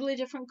 totally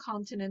different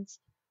continents,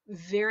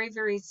 very,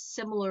 very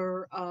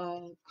similar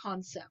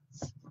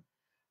concepts.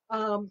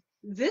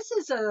 This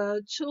is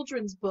a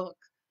children's book,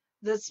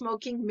 The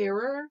Smoking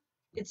Mirror.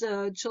 It's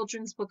a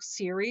children's book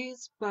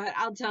series, but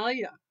I'll tell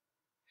you,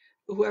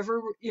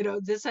 whoever,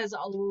 this has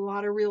a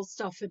lot of real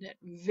stuff in it.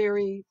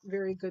 Very,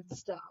 very good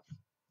stuff.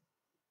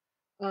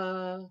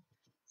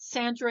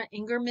 Sandra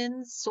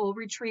Ingerman's Soul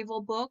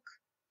Retrieval book,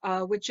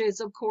 which is,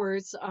 of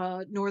course,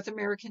 North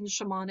American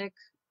shamanic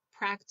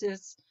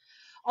practice.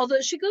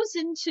 Although she goes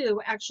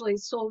into actually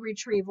soul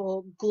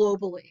retrieval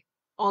globally,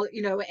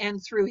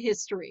 and through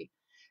history.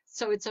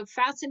 So it's a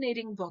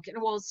fascinating book.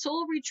 And while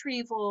soul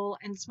retrieval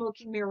and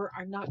smoking mirror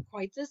are not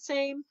quite the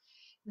same,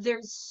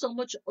 there's so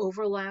much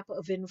overlap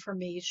of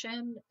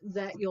information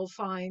that you'll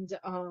find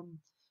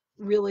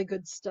really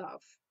good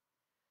stuff.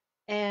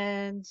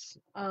 And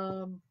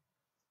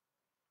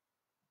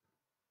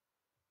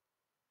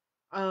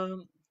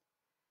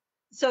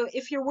so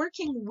if you're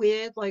working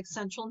with like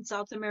Central and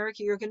South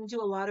America, you're going to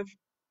do a lot of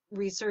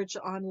research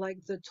on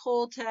like the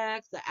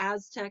Toltec, the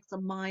Aztec,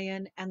 the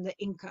Mayan, and the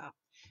Inca.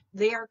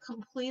 They are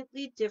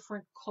completely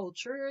different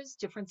cultures,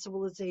 different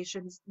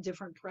civilizations,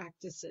 different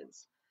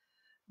practices.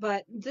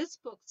 But this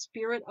book,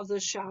 Spirit of the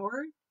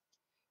Shower,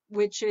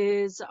 which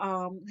is,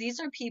 these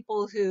are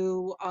people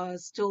who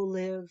still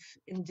live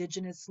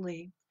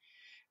indigenously.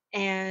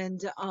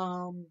 And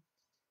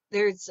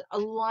there's a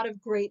lot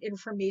of great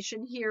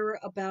information here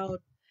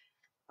about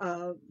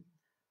uh,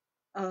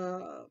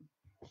 uh,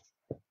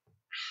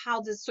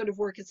 how this sort of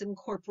work is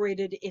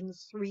incorporated in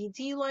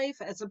 3D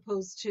life as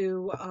opposed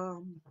to,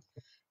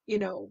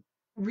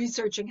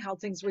 researching how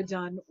things were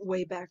done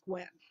way back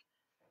when.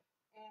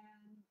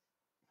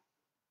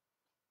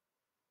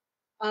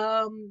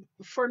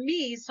 For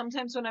me,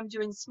 sometimes when I'm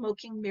doing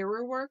smoking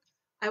mirror work,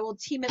 I will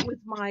team it with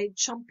my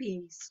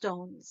chumpy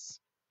stones.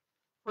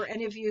 For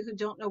any of you who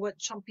don't know what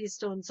chumpy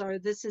stones are,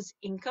 this is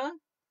Inca,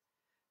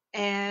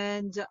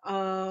 and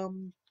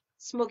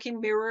smoking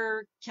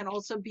mirror can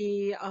also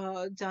be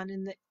done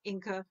in the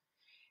Inca.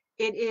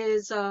 It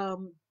is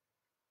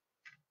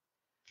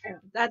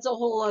that's a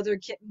whole other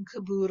kit and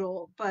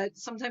caboodle. But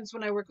sometimes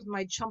when I work with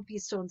my chumpy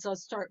stones, I'll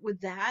start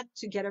with that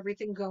to get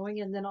everything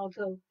going, and then I'll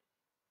go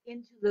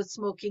into the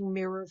smoking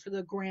mirror for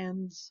the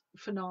grand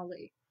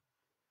finale.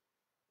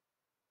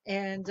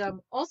 And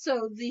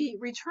also the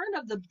return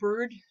of the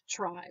bird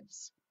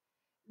tribes.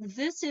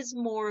 This is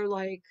more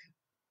like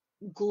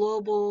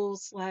global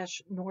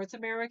 / North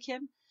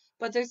American,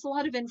 but there's a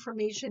lot of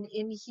information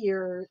in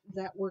here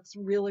that works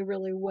really,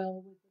 really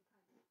well with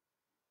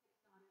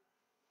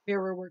the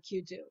mirror work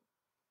you do.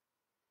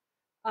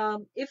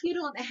 If you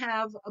don't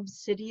have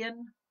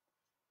obsidian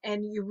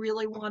and you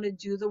really want to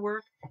do the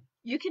work,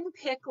 you can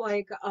pick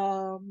like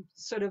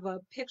sort of a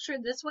picture.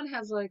 This one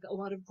has like a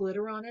lot of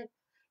glitter on it.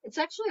 It's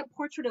actually a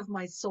portrait of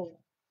my soul.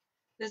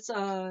 This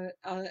an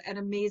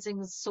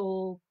amazing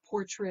soul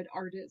portrait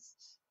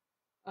artist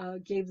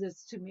gave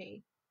this to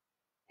me,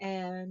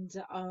 and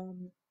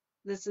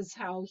this is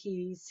how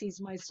he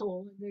sees my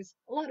soul. And there's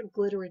a lot of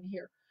glitter in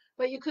here,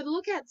 but you could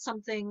look at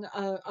something,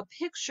 a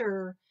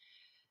picture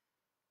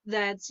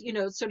that's,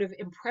 sort of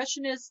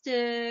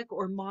impressionistic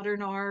or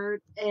modern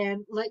art,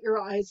 and let your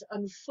eyes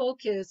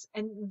unfocus,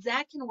 and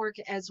that can work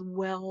as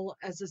well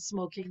as a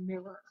smoking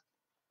mirror.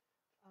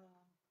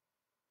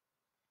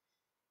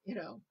 You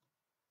know,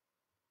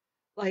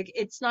 like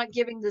it's not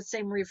giving the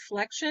same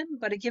reflection,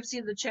 but it gives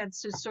you the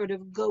chance to sort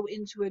of go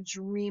into a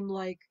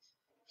dream-like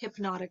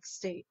hypnotic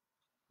state.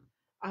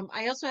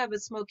 I also have a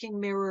smoking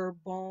mirror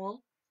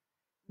ball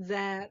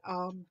that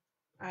there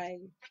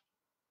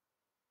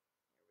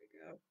we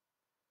go.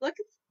 Look,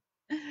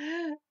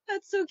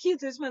 that's so cute.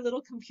 There's my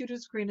little computer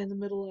screen in the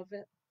middle of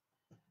it.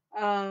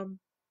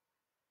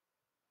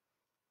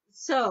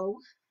 So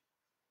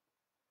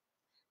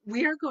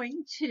we are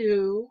going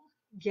to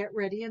get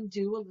ready and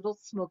do a little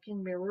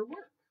smoking mirror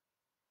work.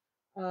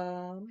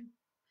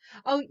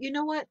 Oh, you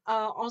know what?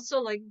 Also,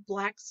 like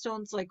black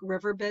stones, like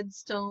riverbed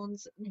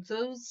stones,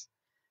 those,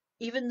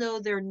 even though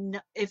they're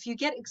not, if you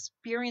get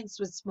experienced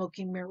with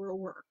smoking mirror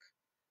work,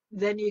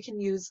 then you can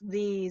use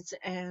these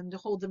and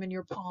hold them in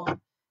your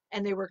palm,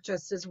 and they work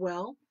just as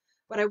well,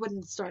 but I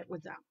wouldn't start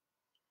with them.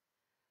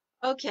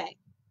 Okay,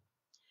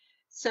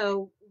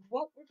 so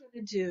what we're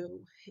going to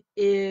do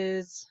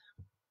is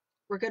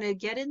we're going to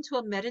get into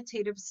a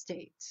meditative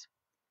state.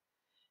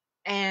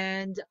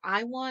 And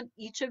I want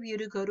each of you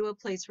to go to a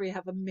place where you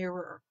have a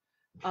mirror.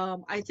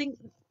 I think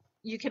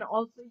you can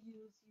also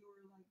use your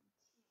like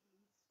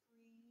TV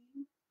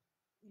screen.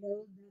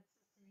 You know,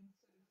 that's the same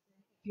sort of thing.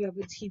 If you have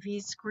a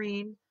TV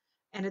screen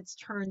and it's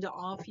turned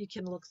off, you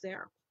can look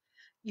there.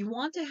 You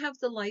want to have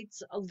the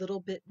lights a little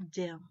bit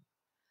dim.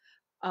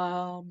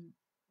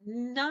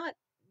 Not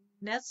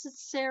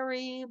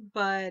necessary,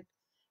 but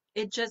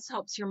it just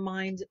helps your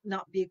mind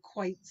not be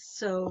quite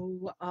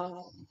so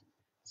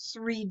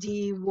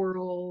 3D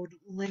world,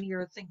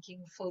 linear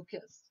thinking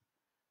focused.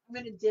 I'm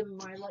going to dim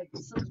my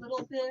lights a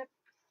little bit.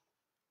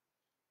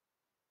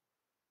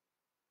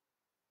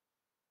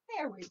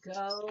 There we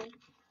go.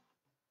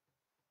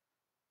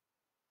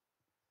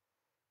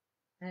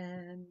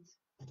 And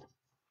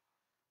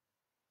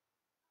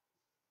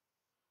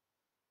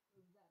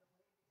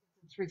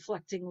it's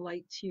reflecting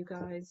light to you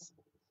guys.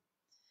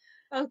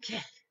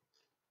 Okay.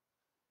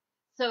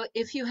 So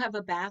if you have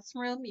a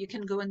bathroom, you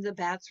can go in the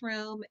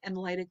bathroom and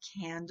light a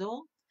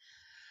candle.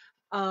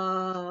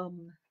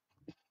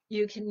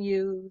 You can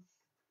use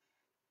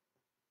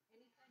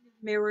any kind of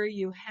mirror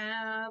you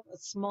have, a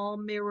small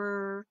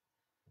mirror,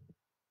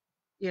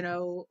 you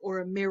know, or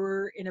a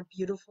mirror in a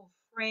beautiful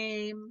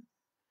frame,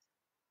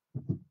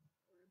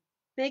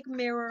 big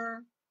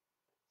mirror.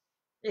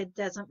 It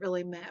doesn't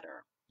really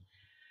matter.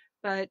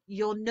 But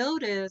you'll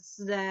notice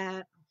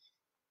that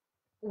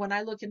when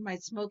I look in my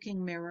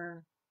smoking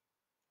mirror,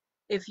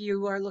 if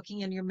you are looking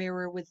in your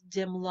mirror with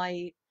dim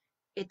light,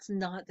 it's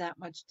not that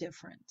much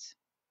different.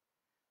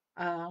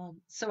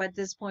 So at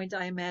this point,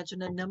 I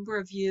imagine a number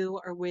of you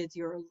are with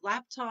your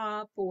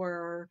laptop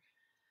or,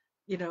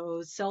 you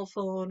know, cell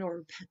phone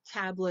or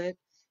tablet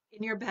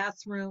in your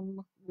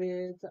bathroom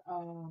with,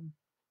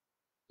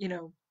 you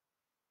know,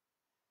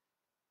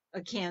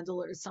 a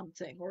candle or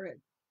something.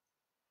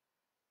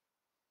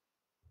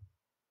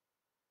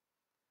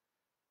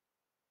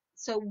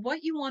 So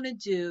what you want to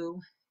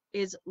do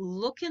is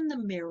look in the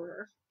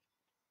mirror.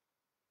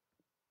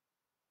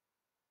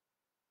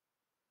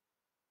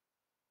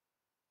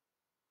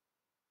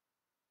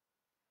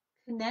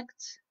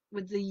 Connect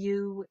with the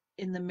you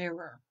in the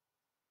mirror.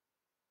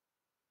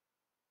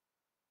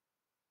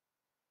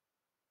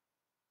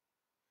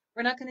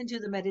 We're not going to do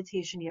the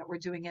meditation yet. We're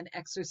doing an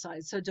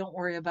exercise, so don't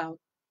worry about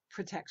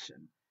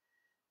protection.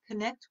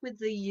 Connect with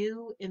the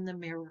you in the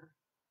mirror.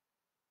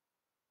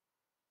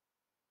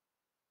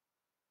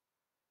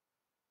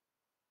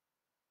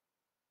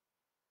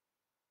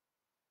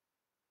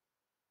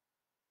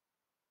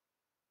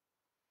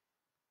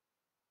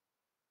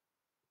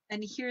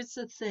 And here's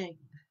the thing.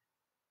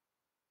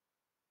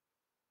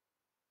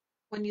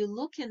 When you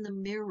look in the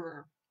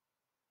mirror,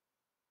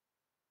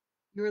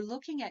 you're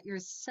looking at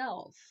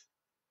yourself,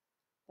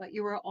 but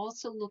you are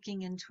also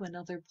looking into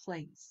another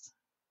place.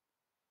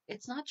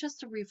 It's not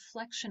just a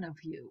reflection of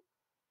you.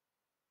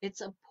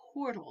 It's a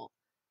portal,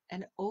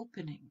 an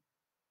opening.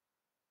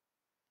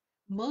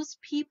 Most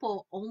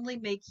people only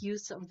make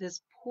use of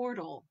this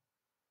portal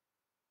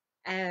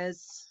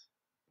as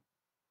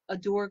a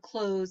door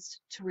closed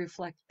to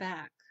reflect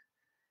back.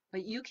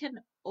 But you can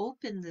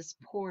open this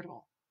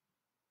portal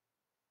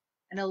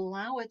and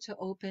allow it to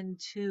open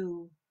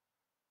to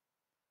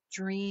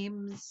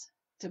dreams,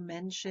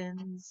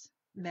 dimensions,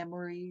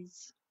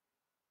 memories.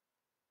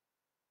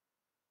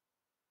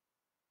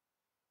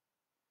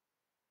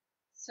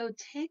 So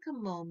take a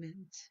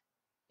moment,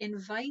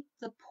 invite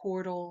the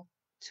portal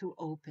to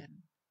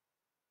open.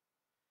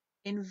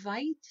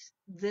 Invite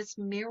this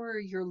mirror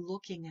you're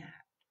looking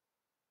at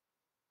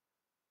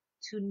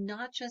to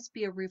not just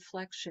be a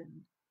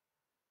reflection,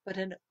 but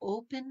an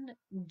open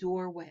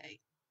doorway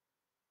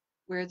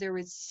where there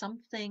is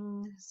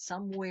something,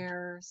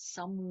 somewhere,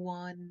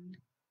 someone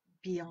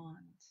beyond.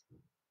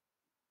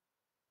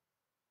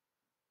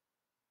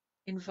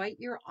 Invite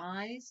your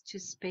eyes to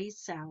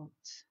space out.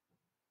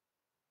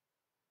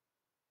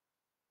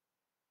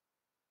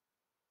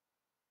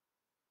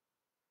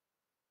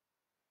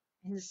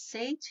 And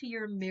say to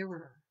your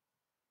mirror,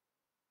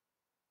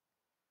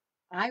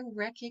 I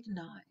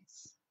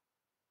recognize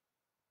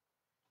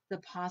the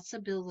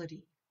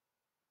possibility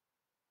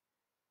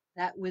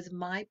that with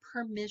my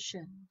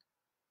permission,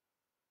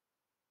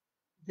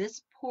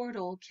 this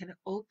portal can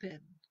open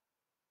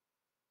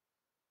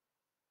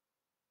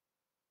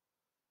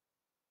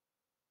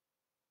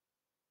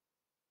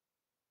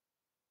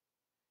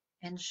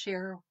and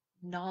share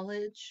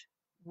knowledge,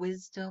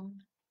 wisdom,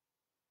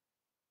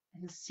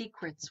 and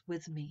secrets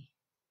with me.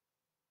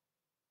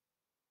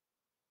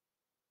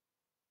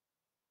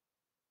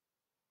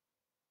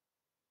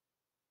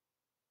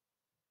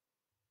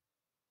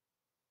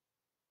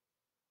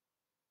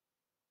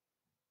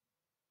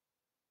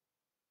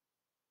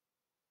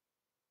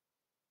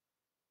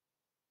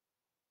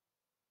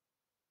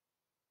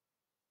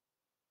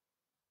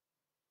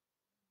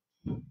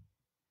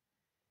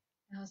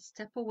 Now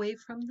step away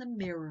from the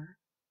mirror.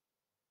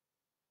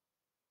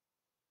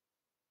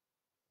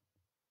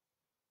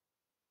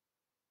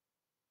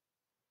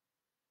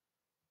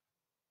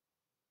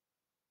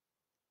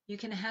 You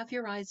can have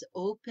your eyes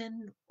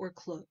open or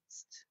closed.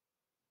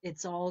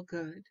 It's all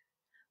good.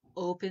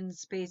 Open,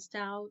 spaced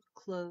out,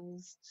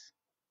 closed.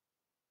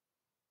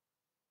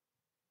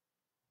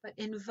 But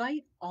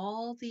invite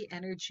all the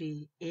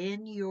energy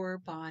in your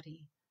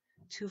body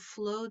to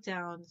flow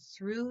down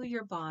through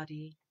your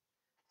body,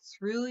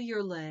 through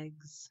your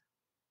legs,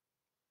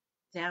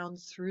 down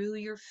through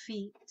your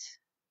feet,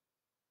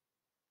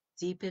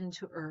 deep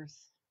into earth.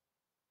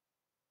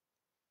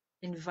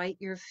 Invite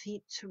your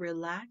feet to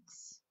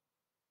relax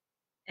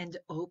and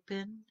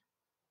open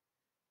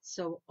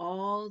so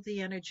all the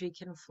energy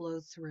can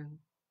flow through.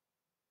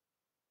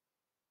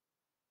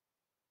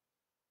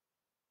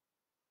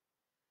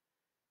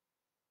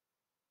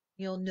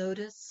 You'll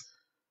notice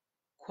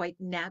quite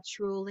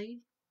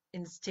naturally,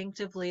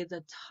 instinctively,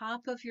 the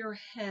top of your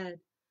head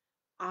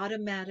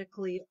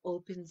automatically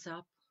opens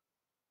up.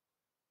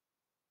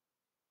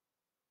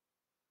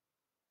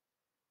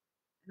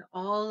 And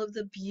all of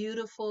the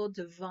beautiful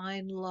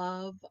divine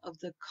love of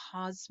the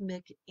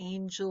cosmic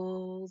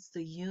angels,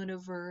 the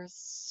universe,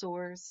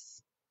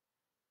 source,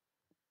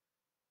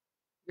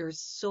 your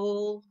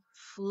soul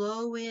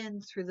flow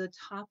in through the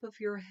top of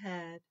your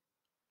head,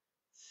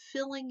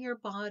 filling your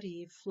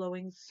body,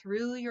 flowing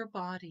through your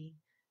body,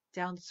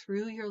 down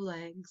through your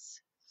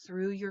legs,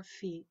 through your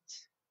feet,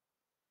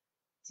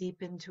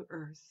 deep into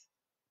earth.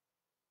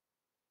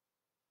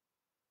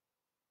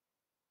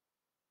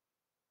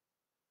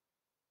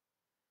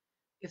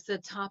 If the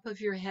top of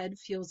your head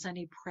feels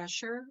any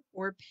pressure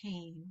or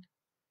pain,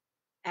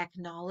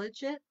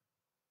 acknowledge it,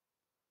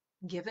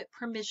 give it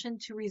permission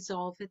to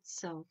resolve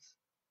itself.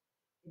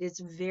 It is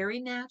very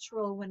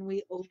natural when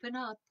we open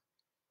up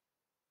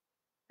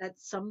that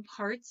some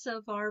parts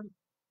of our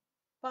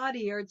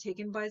body are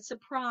taken by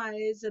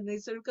surprise and they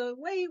sort of go,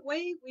 wait,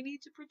 we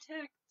need to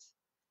protect.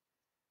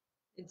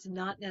 It's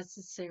not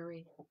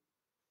necessary.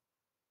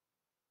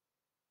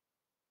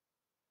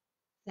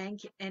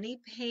 Thank any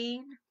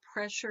pain,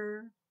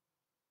 pressure,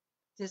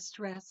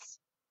 distress.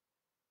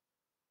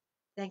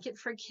 Thank it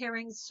for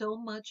caring so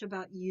much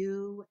about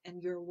you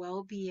and your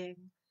well-being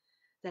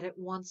that it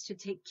wants to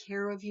take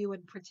care of you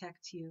and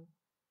protect you.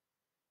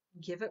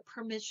 Give it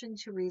permission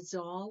to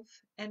resolve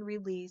and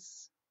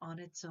release on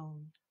its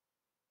own.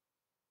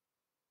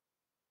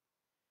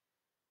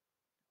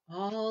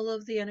 All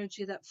of the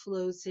energy that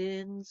flows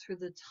in through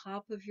the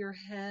top of your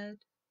head,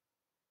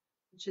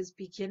 which is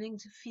beginning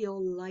to feel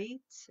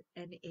light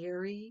and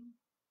airy,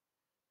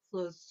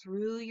 flows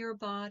through your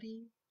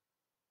body,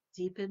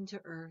 deep into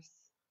earth.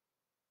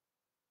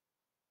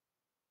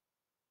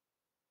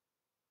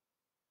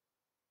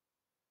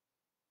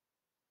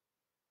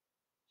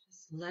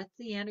 Just let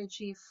the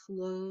energy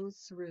flow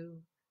through.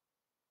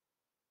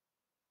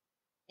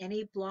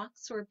 Any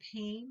blocks or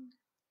pain,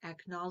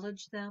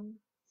 acknowledge them,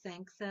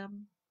 thank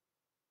them,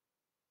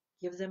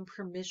 give them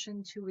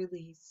permission to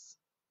release.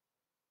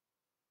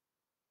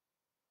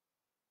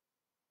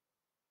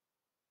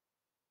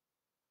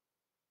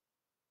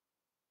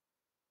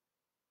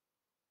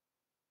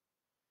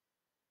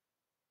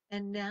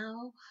 And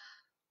now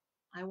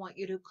I want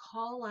you to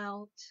call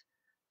out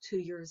to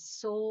your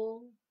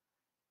soul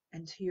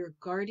and to your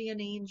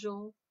guardian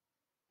angel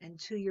and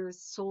to your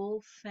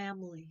soul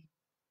family.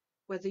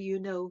 Whether you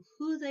know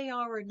who they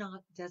are or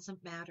not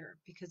doesn't matter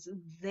because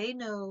they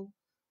know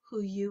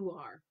who you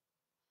are.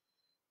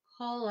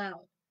 Call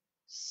out,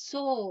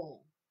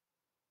 soul,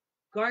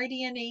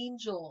 guardian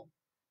angel,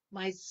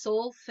 my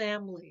soul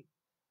family.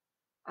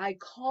 I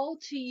call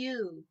to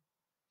you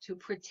to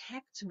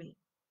protect me,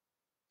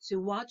 to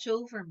watch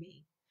over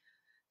me,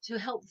 to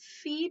help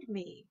feed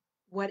me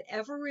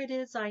whatever it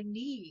is I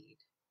need,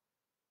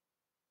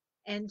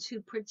 and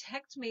to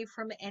protect me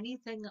from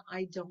anything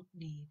I don't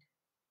need.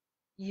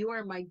 You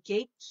are my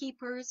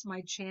gatekeepers,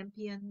 my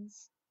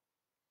champions,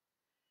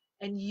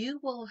 and you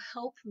will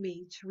help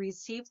me to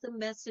receive the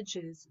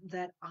messages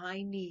that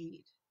I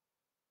need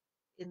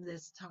in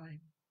this time.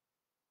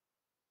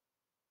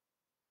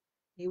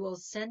 You will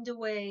send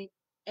away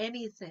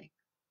anything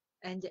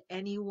and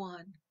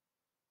anyone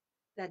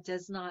that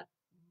does not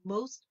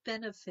most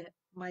benefit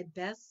my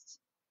best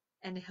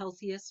and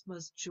healthiest,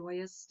 most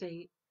joyous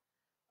state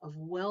of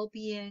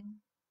well-being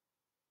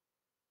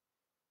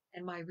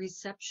and my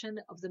reception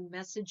of the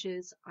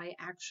messages I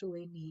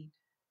actually need.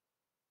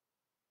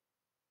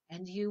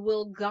 And you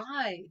will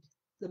guide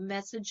the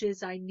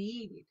messages I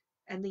need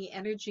and the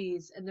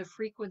energies and the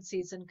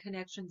frequencies and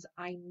connections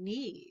I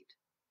need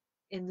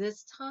in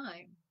this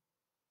time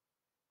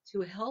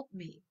to help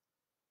me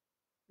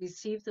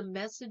receive the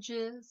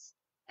messages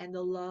and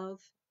the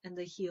love and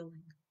the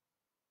healing.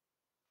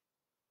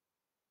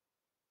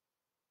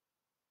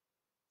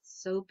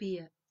 So be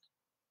it.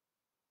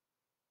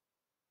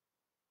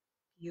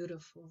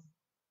 Beautiful.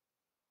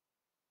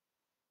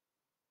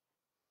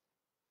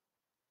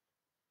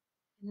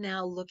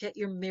 Now look at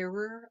your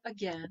mirror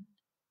again.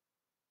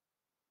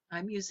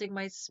 I'm using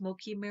my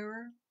smoky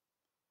mirror.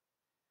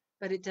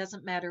 but it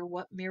doesn't matter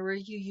what mirror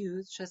you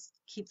use, just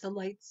keep the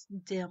lights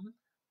dim.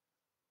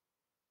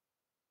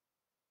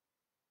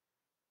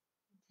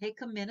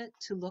 Take a minute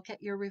to look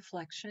at your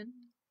reflection.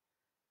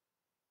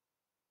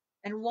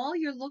 And while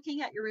you're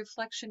looking at your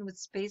reflection with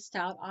spaced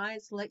out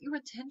eyes, let your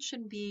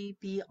attention be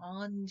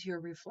beyond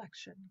your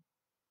reflection.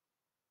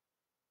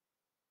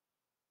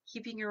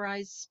 Keeping your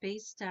eyes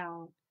spaced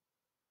out,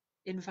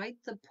 invite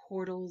the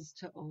portals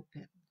to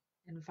open.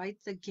 Invite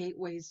the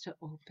gateways to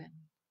open.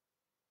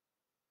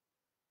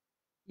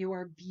 You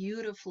are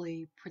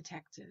beautifully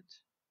protected.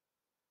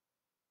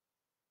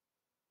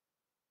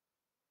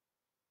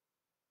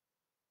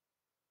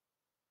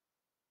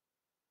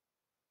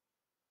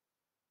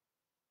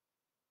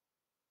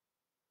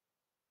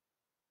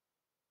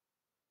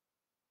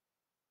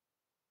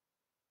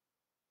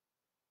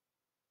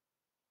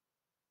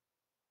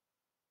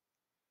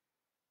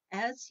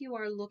 As you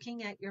are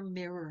looking at your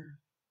mirror,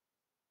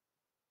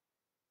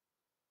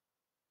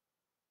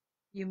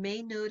 you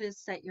may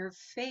notice that your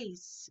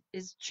face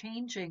is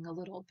changing a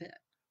little bit.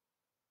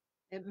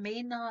 It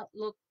may not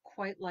look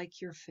quite like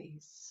your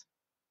face.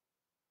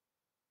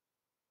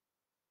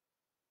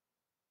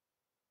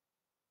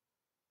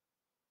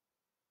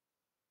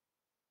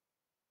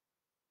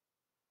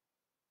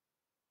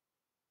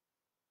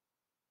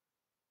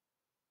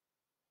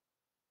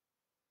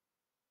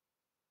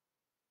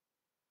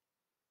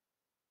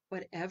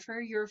 Whatever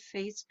your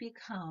face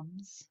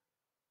becomes,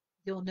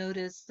 you'll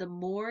notice the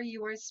more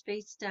you are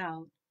spaced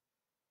out,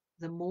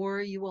 the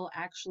more you will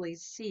actually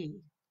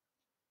see.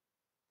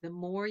 The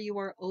more you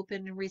are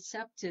open and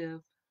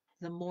receptive,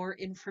 the more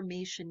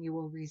information you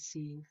will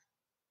receive.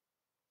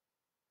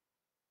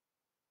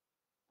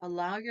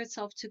 Allow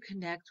yourself to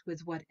connect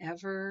with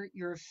whatever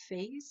your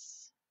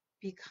face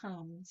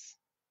becomes.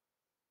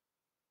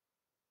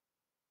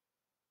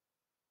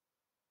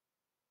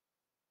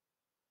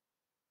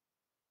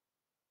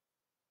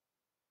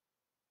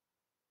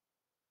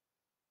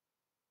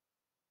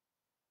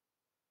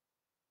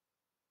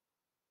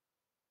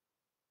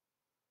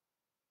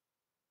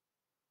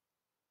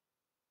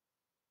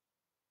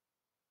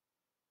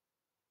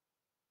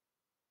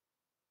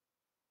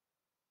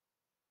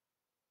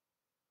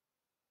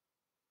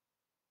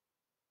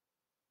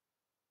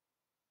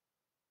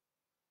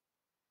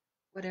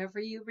 Whatever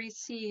you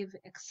receive,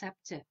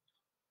 accept it.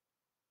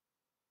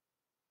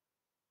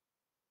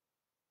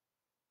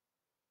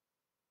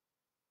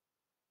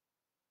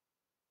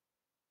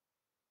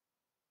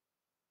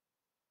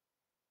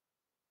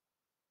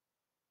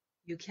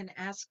 You can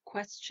ask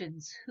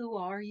questions. Who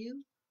are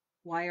you?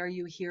 Why are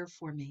you here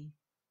for me?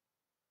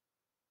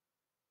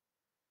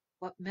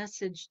 What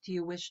message do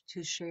you wish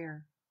to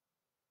share?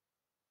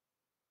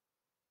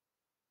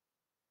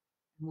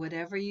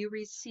 Whatever you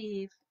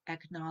receive,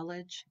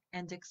 acknowledge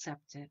and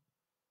accept it.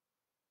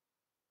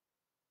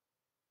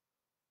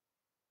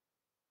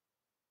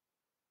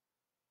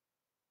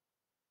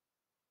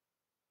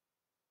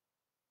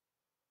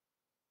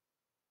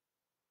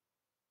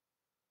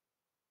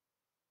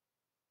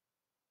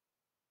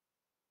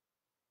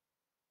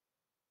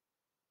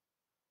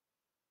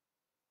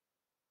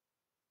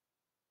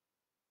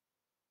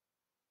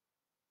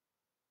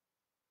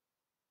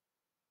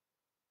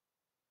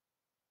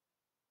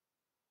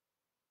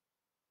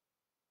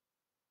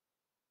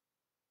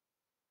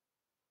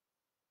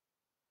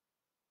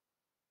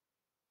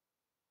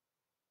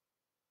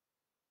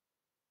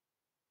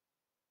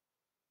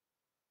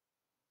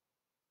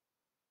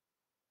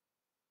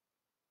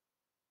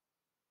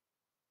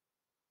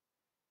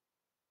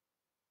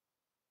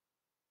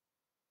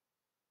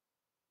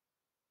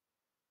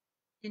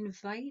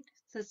 Invite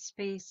the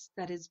space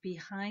that is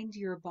behind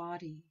your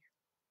body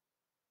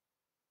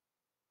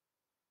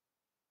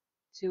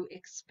to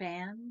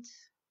expand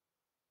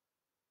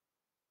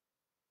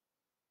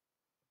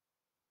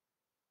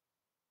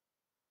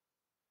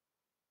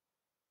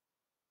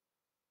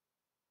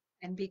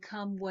and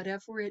become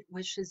whatever it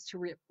wishes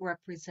to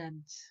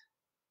represent.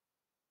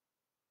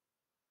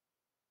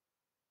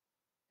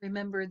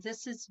 Remember,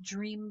 this is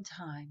dream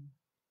time.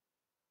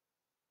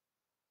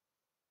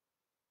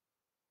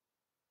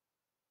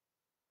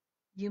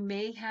 You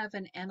may have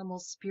an animal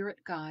spirit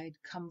guide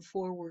come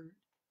forward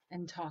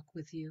and talk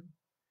with you,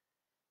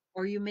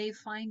 or you may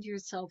find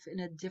yourself in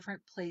a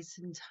different place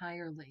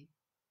entirely.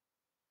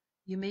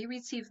 You may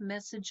receive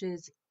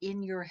messages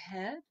in your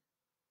head,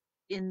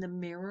 in the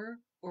mirror,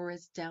 or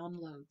as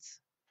downloads.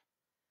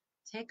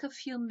 Take a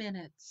few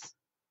minutes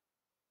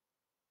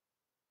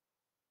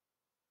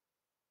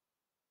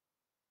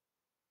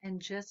and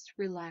just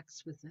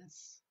relax with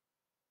this.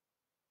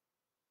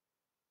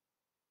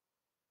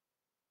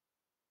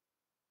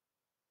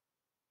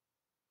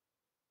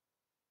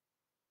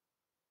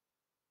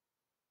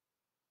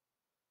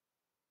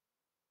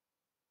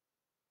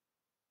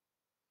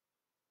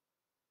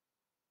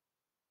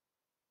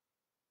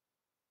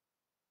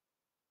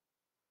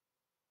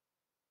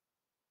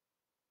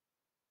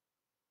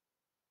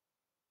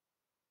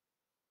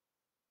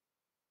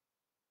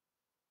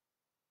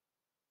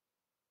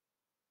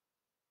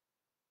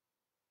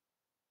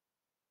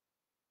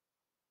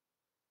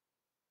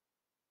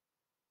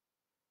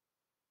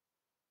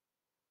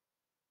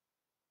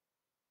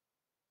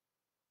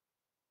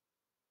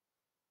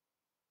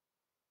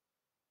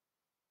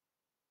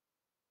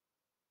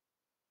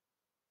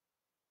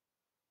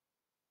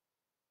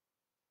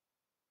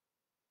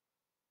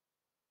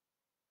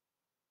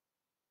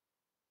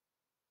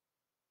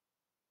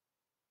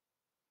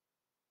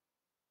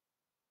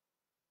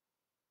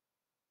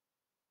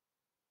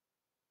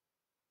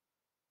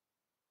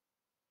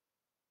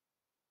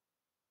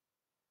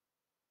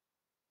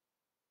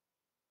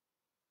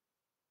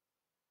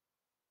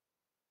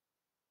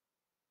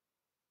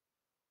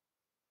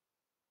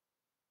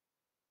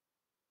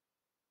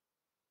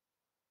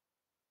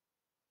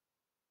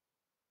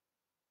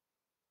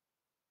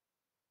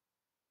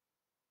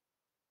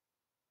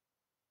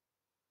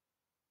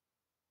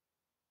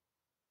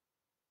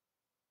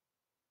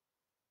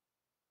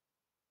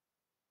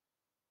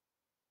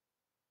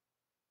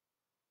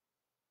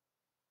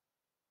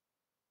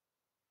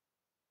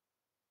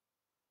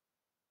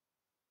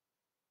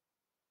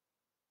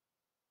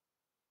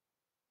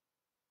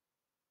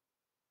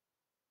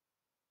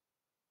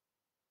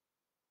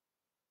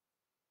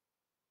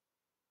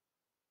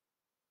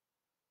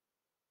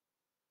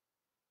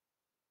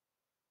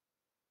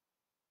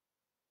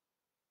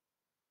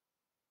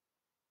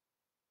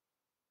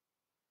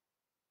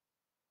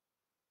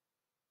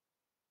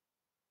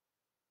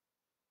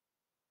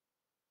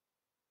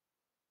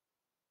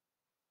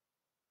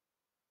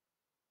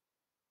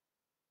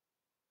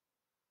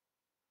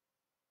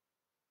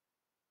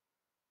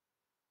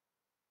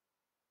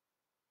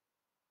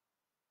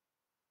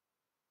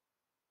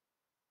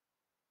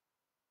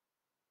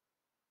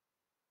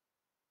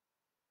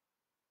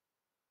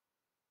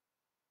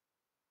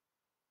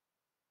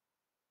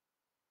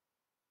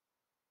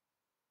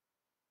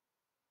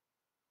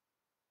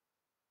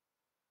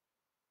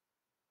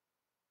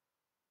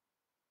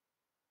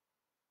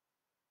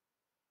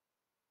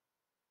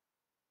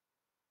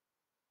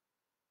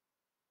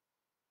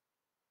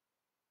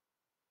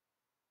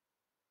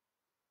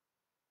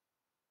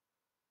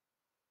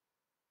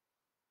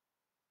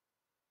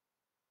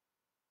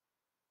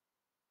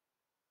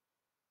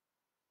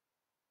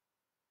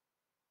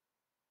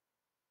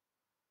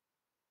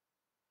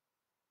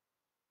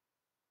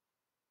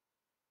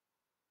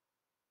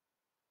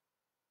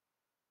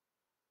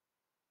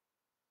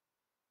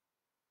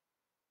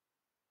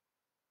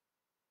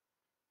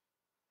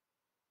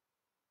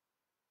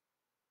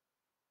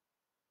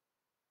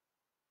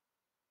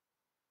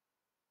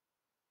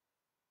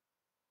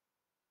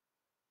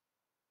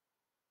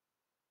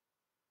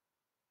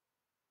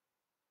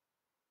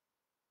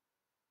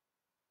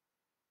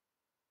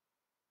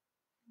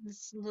 And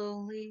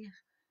slowly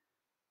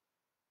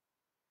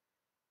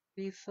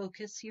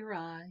refocus your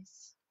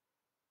eyes.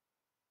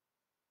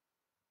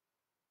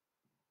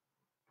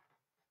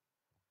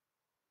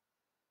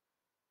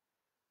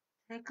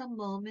 Take a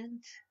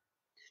moment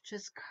to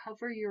just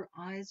cover your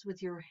eyes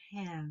with your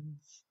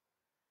hands.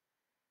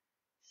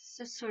 Just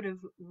to sort of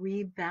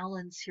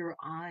rebalance your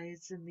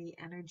eyes and the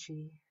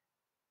energy.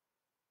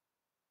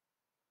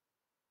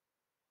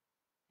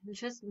 And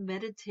just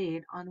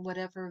meditate on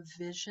whatever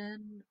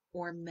vision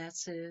or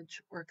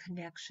message or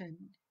connection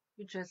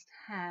you just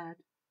had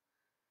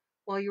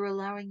while you're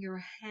allowing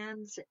your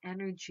hands'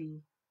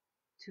 energy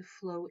to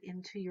flow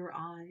into your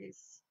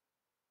eyes.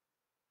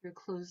 Your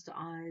closed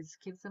eyes,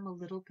 give them a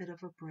little bit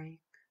of a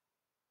break.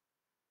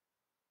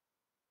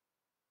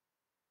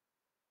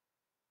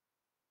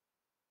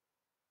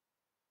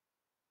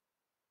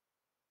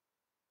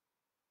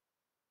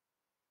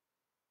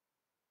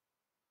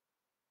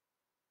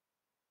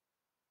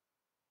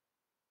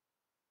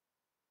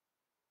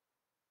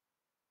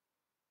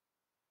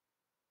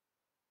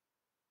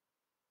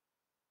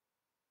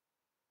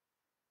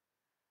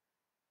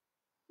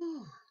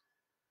 Whew.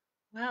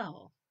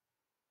 Well,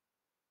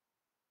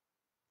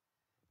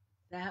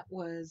 that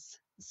was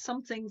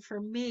something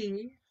for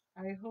me.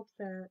 I hope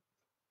that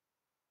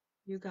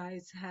you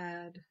guys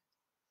had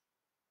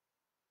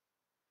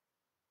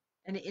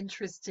an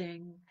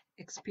interesting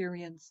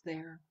experience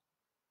there.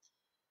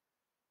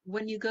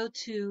 When you go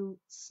to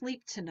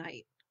sleep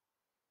tonight,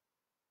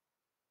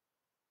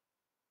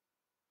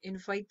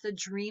 invite the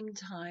dream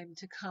time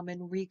to come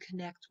and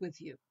reconnect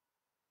with you.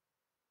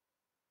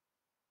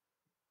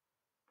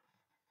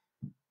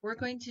 We're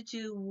going to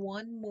do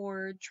one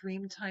more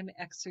dream time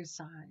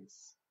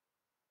exercise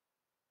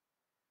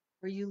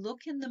where you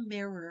look in the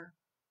mirror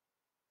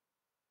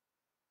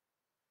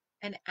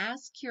and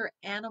ask your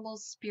animal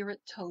spirit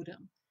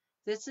totem.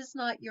 This is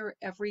not your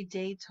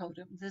everyday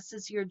totem. This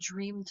is your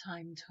dream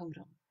time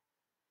totem.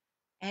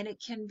 And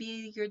it can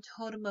be your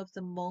totem of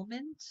the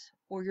moment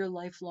or your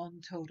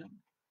lifelong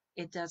totem.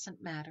 It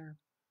doesn't matter.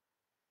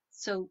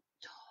 So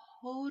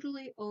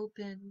totally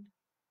open.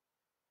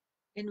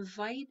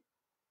 Invite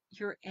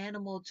your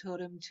animal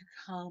totem to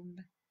come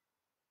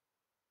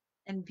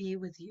and be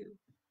with you.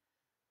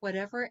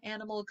 Whatever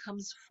animal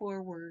comes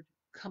forward,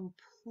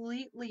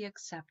 completely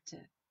accept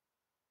it.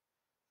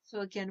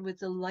 So again, with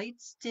the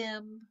lights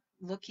dim,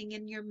 looking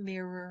in your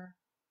mirror,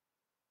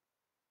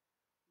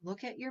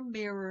 look at your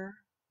mirror,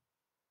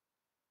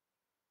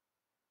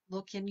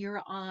 look in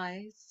your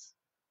eyes,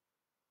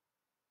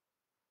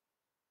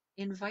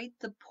 invite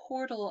the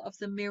portal of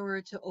the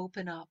mirror to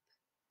open up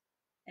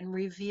and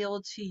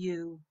reveal to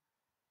you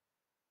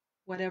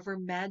whatever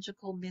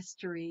magical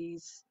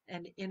mysteries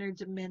and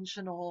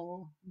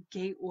interdimensional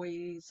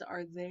gateways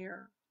are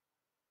there.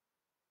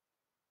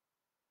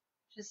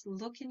 Just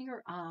look in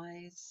your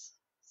eyes,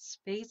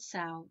 space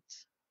out,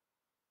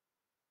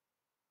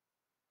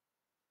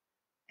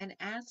 and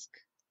ask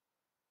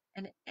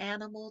an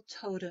animal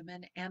totem,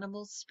 an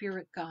animal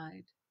spirit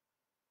guide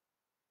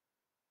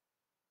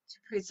to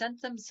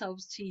present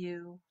themselves to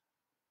you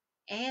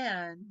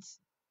and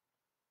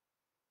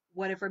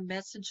whatever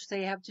message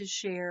they have to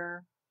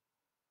share,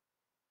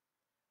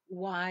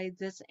 why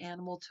this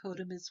animal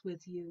totem is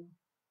with you.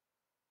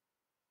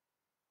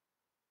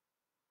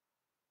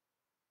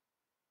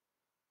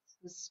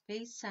 So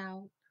space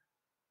out.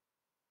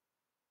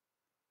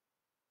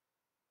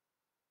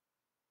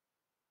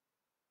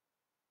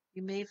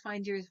 You may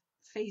find your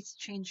face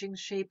changing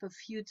shape a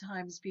few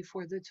times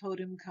before the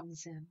totem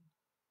comes in.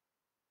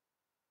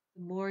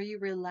 The more you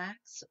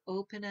relax,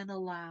 open, and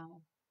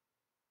allow,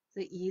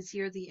 the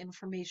easier the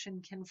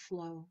information can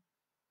flow.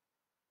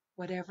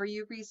 Whatever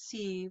you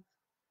receive,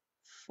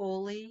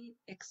 fully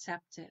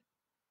accept it.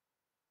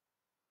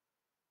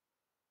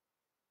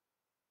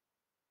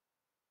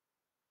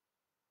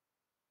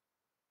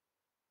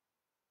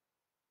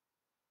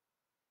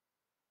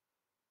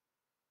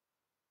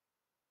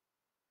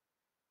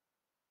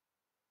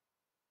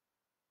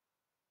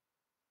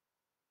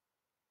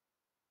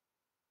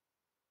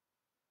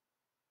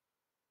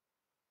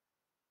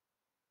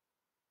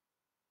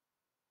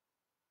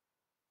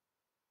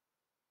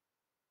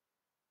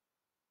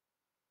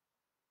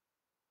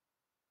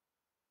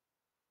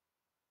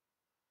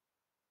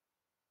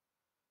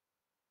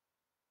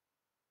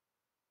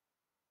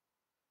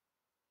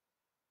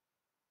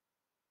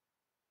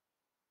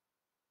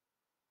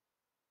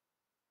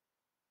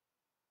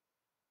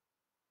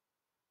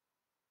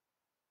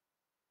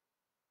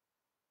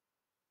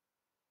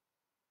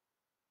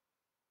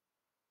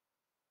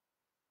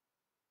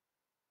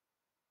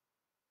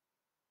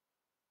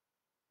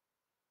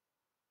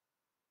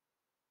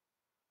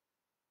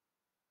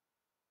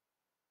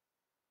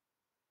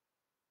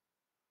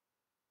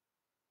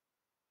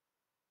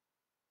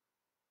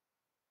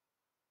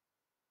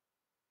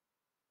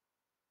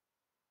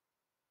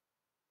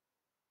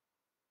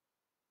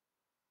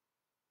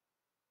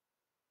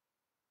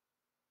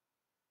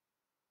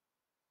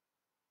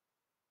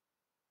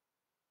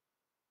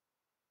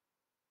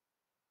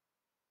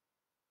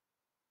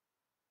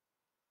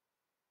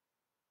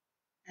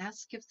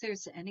 ask if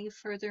there's any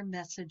further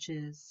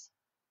messages.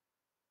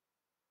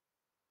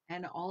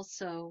 And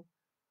also,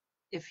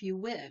 if you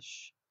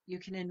wish, you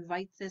can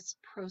invite this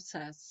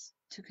process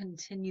to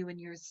continue in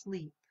your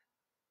sleep.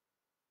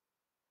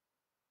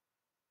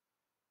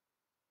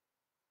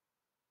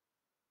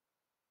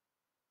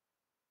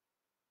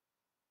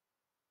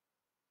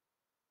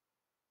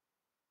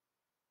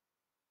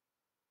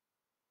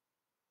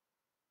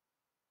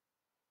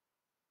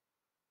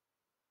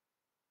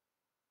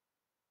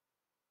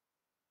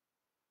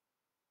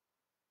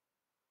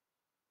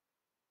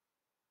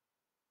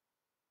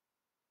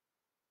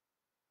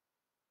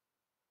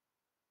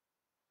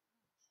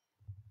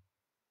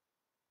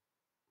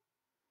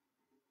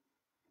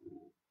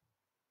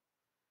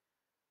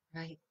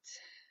 Right.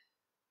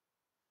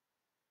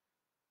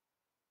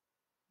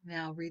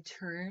 Now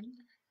return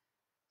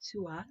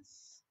to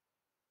us.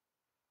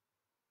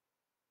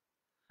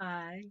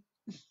 Hi.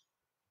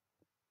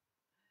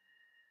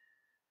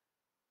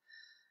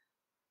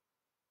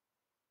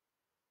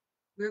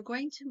 We're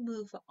going to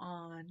move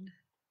on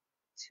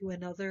to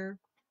another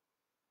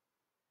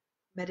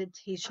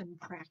meditation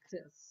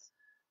practice.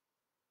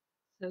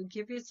 So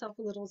give yourself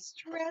a little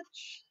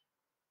stretch.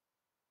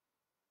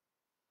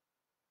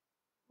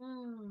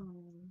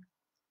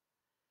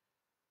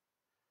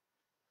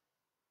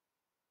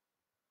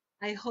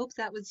 I hope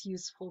that was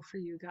useful for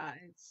you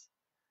guys.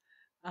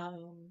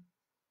 And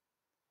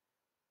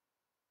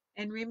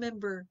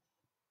remember,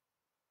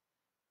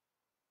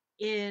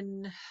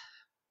 in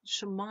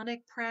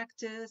shamanic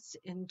practice,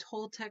 in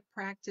Toltec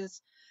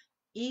practice,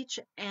 each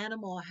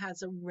animal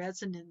has a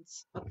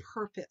resonance, a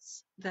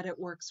purpose that it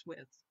works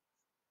with.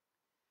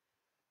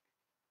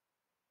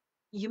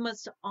 You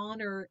must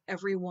honor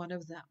every one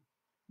of them.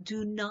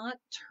 Do not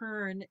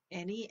turn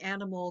any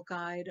animal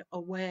guide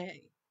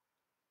away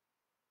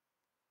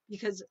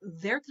because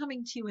they're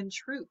coming to you in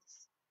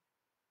truth.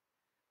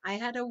 I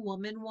had a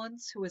woman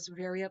once who was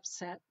very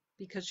upset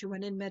because she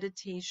went in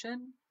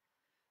meditation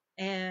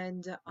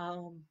and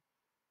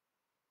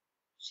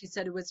she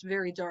said it was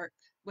very dark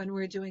when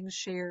we were doing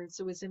shares.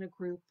 It was in a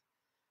group.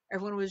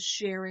 Everyone was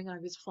sharing. I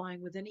was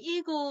flying with an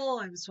eagle.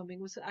 I was swimming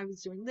with, I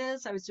was doing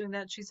this, I was doing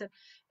that. She said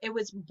it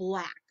was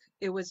black.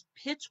 It was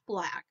pitch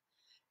black.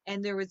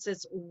 And there was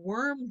this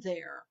worm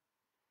there.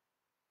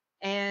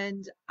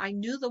 And I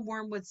knew the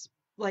worm was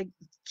like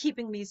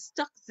keeping me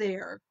stuck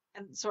there.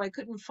 And so I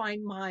couldn't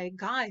find my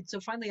guide. So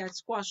finally I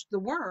squashed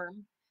the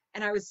worm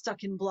and I was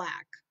stuck in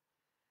black.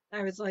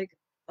 I was like,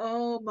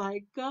 oh my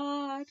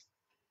God.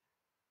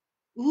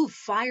 Ooh,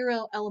 fire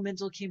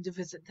elemental came to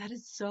visit. That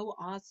is so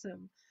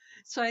awesome.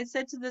 So I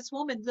said to this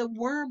woman, the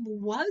worm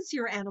was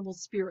your animal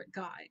spirit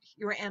guide,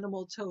 your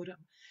animal totem.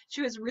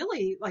 She was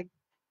really like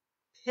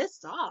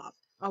pissed off.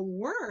 A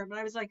worm. And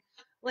I was like,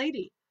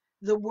 lady,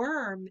 the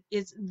worm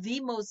is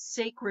the most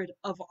sacred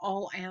of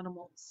all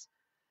animals.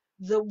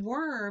 The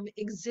worm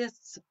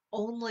exists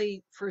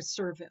only for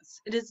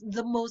service. It is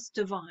the most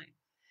divine.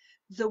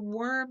 The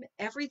worm,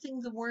 everything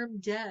the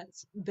worm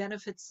does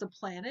benefits the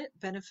planet,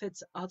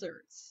 benefits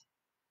others.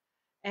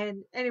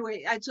 And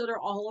anyway, I told her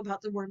all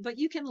about the worm, but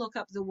you can look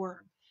up the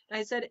worm. And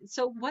I said,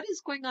 so what is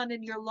going on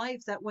in your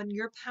life that when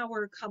your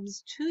power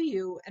comes to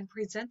you and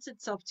presents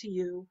itself to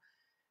you,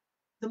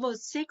 the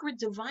most sacred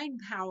divine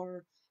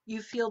power,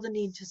 you feel the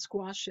need to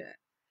squash it?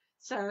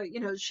 So,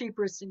 she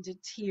burst into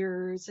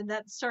tears, and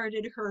that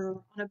started her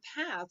on a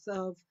path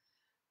of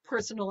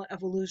personal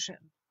evolution,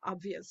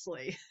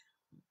 obviously.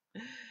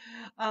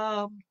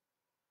 But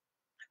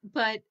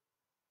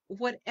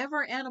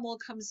whatever animal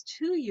comes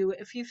to you,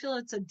 if you feel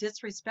it's a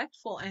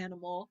disrespectful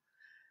animal,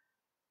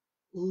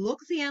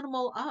 look the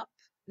animal up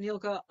and you'll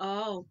go,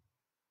 oh,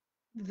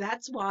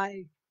 that's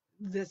why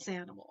this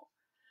animal.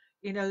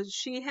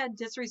 She had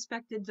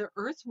disrespected the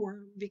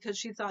earthworm because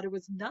she thought it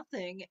was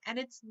nothing, and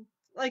it's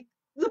like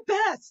the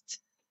best.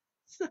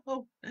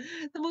 So,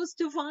 the most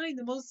divine,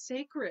 the most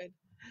sacred.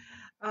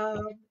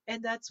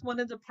 And that's one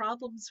of the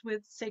problems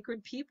with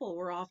sacred people.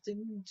 We're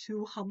often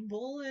too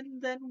humble,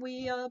 and then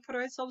we put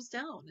ourselves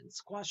down and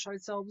squash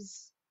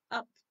ourselves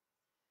up.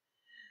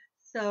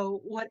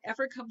 So,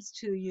 whatever comes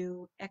to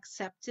you,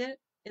 accept it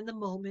in the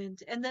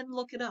moment and then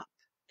look it up.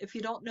 If you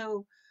don't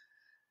know,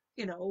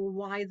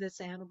 why this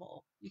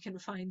animal, you can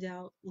find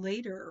out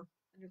later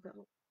and you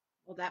go,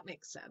 well, that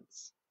makes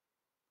sense.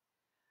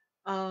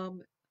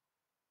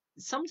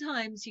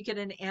 Sometimes you get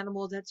an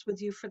animal that's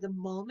with you for the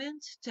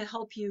moment to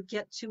help you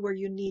get to where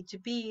you need to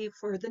be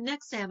for the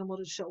next animal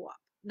to show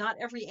up. Not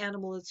every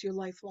animal is your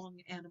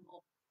lifelong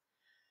animal.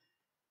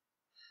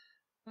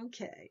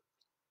 Okay.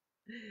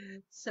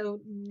 So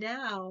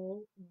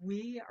now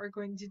we are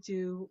going to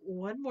do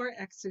one more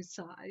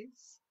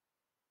exercise.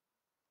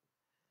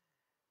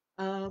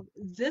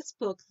 This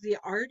book, The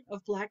Art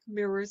of Black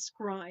Mirror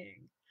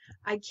Scrying,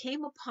 I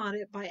came upon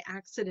it by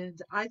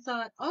accident. I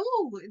thought,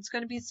 oh, it's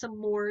going to be some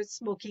more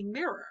smoking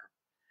mirror.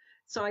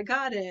 So I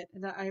got it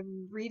and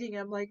I'm reading.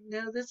 I'm like,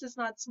 no, this is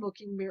not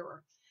smoking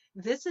mirror.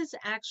 This is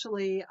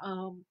actually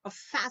a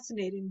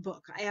fascinating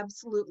book. I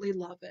absolutely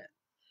love it.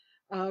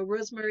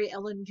 Rosemary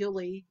Ellen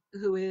Gilly,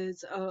 who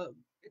is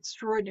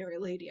extraordinary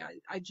lady.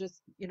 I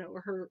just, you know,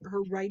 her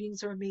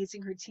writings are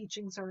amazing. Her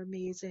teachings are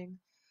amazing.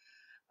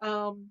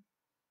 Um,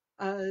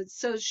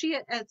 so she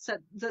had said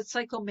the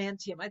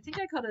psychomantium. I think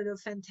I called it a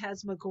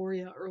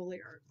phantasmagoria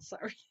earlier.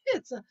 Sorry.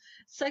 It's a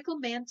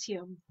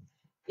psychomantium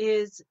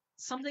is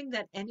something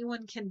that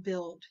anyone can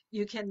build.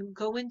 You can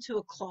go into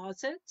a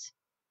closet,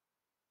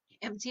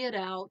 empty it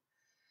out.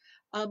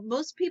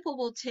 Most people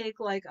will take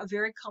like a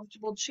very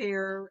comfortable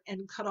chair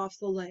and cut off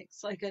the legs,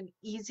 like an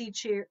easy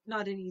chair,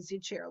 not an easy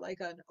chair, like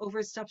an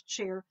overstuffed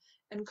chair,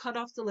 and cut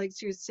off the legs.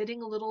 So you're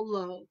sitting a little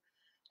low,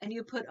 and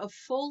you put a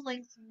full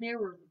length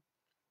mirror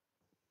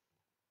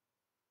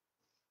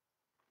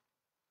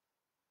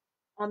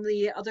on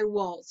the other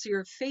wall. So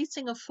you're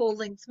facing a full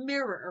length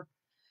mirror,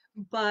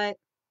 but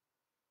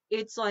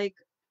it's like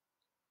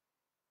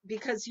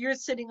because you're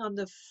sitting on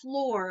the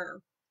floor,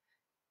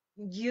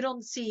 you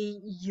don't see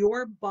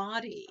your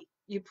body.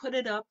 You put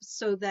it up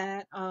so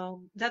that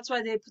that's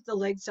why they put the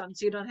legs down,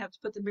 so you don't have to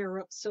put the mirror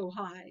up so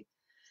high.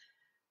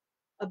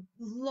 A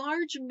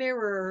large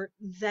mirror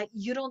that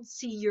you don't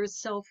see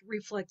yourself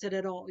reflected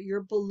at all.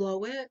 You're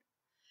below it,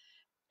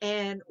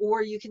 and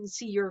or you can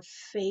see your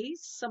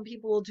face. Some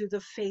people will do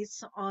the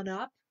face on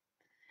up,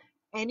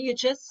 and you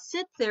just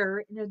sit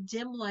there in a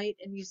dim light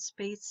and you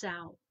space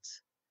out.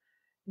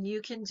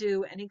 You can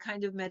do any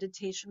kind of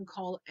meditation,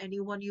 call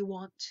anyone you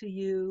want to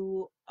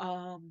you.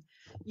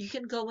 You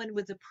can go in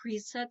with a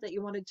preset that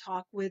you want to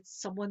talk with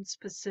someone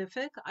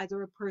specific,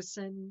 either a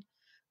person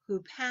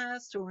who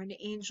passed or an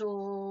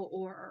angel,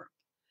 or,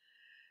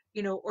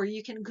 you know, or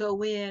you can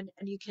go in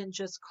and you can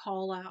just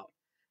call out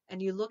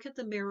and you look at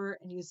the mirror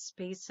and you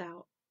space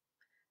out.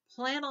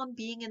 Plan on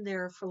being in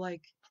there for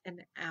like an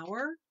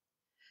hour.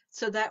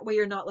 So that way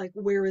you're not like,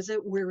 where is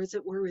it? Where is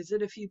it? Where is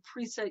it? If you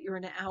preset, you're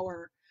an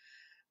hour.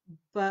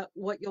 But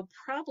what you'll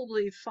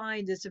probably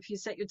find is if you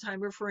set your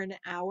timer for an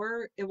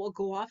hour, it will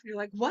go off and you're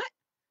like, what?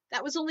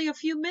 That was only a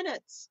few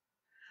minutes.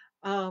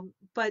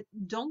 But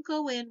don't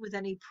go in with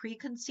any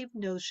preconceived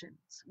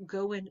notions.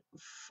 Go in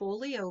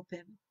fully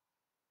open.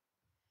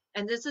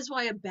 And this is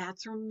why a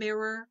bathroom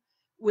mirror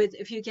with,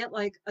 if you get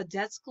like a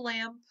desk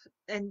lamp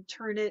and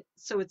turn it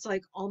so it's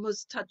like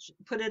almost touch,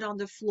 put it on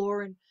the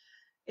floor. And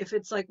if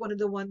it's like one of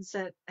the ones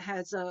that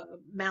has a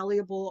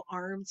malleable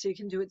arm, so you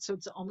can do it so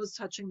it's almost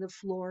touching the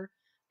floor,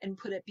 and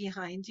put it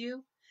behind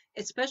you,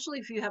 especially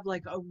if you have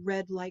like a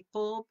red light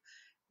bulb,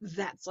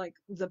 that's like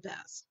the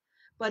best.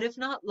 But if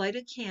not, light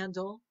a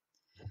candle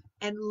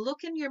and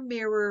look in your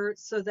mirror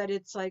so that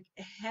it's like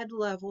head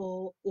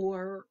level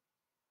or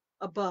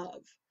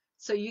above.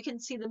 So you can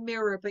see the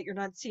mirror, but you're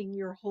not seeing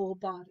your whole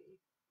body.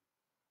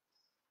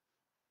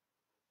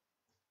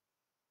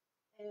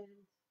 And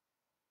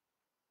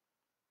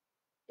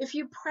if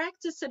you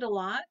practice it a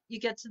lot, you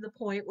get to the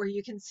point where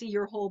you can see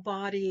your whole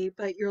body,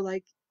 but you're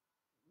like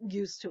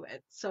used to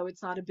it, so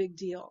it's not a big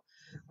deal.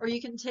 Or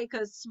you can take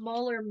a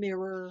smaller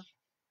mirror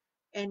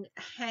and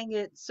hang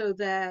it so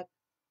that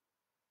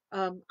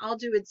I'll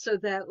do it so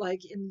that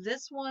like in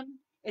this one,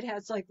 it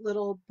has like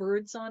little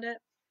birds on it.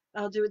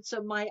 I'll do it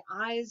so my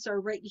eyes are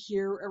right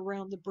here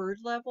around the bird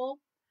level.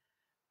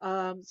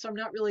 So I'm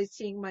not really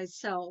seeing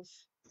myself.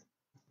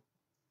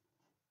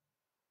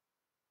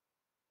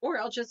 Or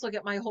I'll just look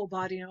at my whole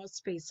body and I'll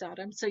space out.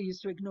 I'm so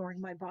used to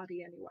ignoring my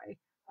body anyway.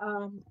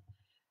 Um,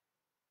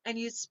 and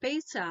you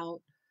space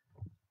out.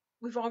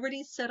 We've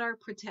already set our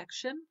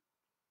protection,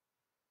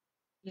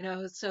 you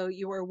know, so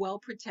you are well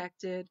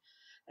protected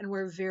and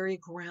we're very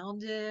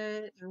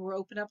grounded and we're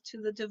open up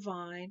to the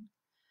divine.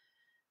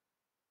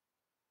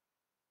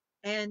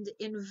 And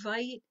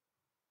invite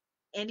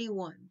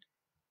anyone.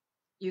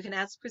 You can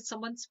ask for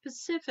someone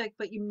specific,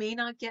 but you may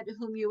not get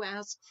whom you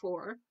ask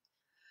for.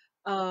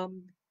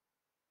 Um,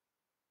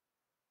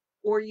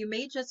 or you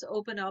may just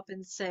open up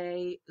and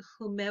say,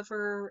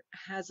 whomever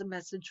has a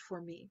message for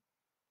me,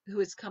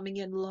 who is coming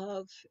in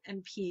love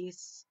and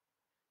peace,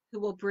 who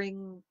will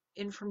bring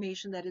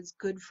information that is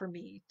good for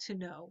me to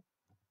know,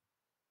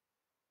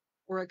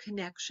 or a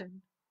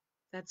connection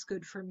that's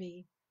good for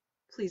me,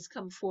 please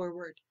come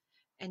forward,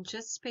 and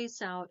just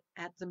space out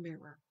at the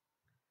mirror.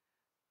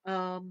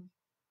 Um,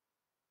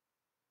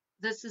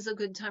 this is a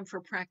good time for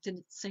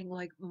practicing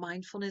like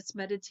mindfulness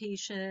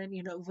meditation,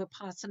 you know,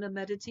 Vipassana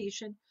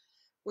meditation,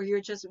 where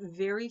you're just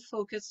very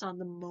focused on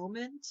the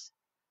moment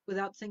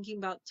without thinking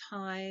about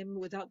time,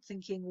 without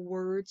thinking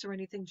words or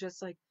anything,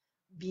 just like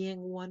being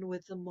one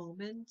with the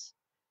moment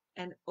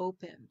and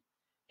open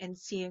and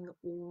seeing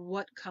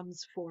what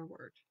comes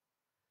forward.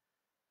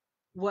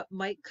 What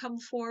might come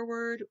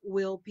forward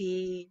will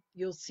be,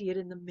 you'll see it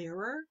in the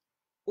mirror,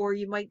 or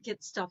you might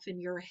get stuff in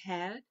your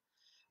head,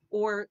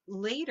 or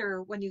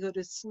later when you go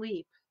to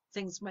sleep,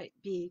 things might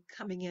be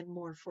coming in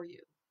more for you.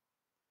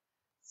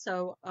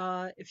 So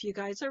if you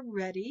guys are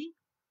ready,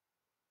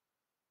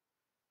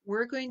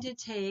 we're going to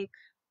take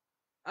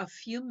a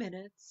few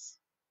minutes,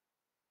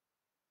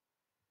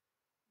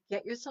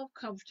 get yourself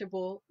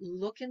comfortable,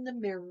 look in the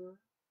mirror,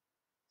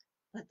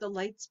 let the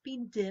lights be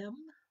dim,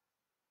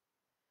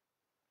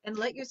 and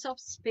let yourself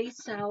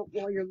space out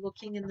while you're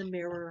looking in the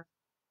mirror.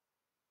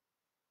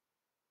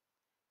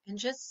 and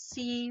just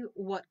see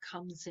what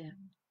comes in.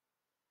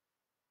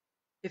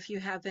 If you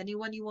have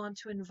anyone you want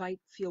to invite,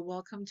 feel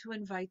welcome to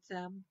invite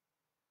them,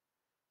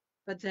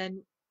 but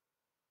then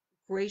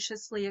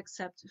graciously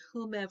accept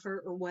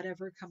whomever or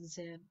whatever comes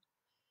in.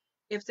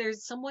 If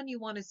there's someone you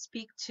want to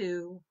speak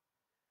to,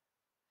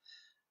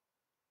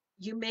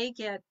 you may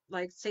get,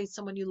 like, say,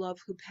 someone you love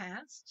who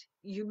passed,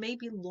 you may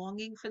be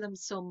longing for them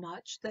so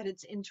much that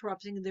it's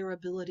interrupting their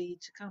ability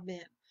to come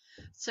in.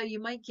 So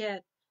you might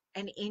get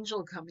an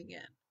angel coming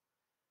in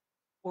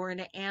or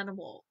an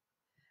animal.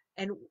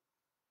 And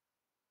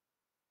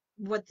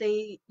what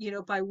they,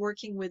 by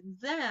working with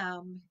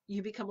them,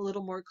 you become a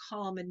little more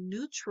calm and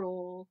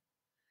neutral.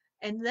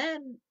 And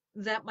then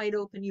that might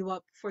open you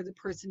up for the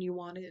person you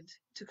wanted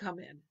to come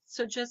in.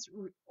 So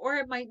or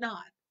it might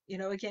not.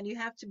 Again, you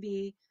have to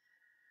be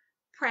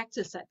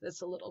practice at this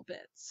a little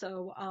bit.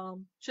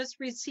 So just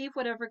receive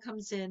whatever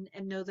comes in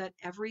and know that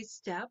every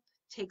step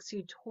takes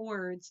you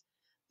towards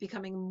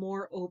becoming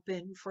more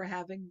open for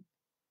having,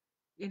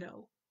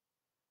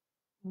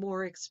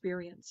 more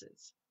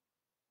experiences.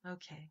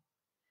 Okay.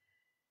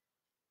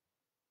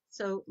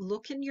 So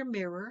look in your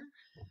mirror.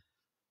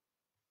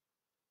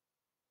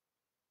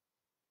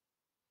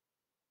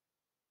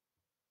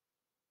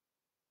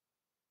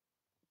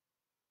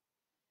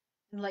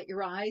 And let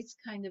your eyes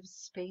kind of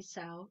space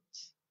out.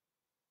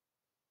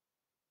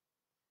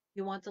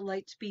 You want the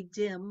light to be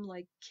dim,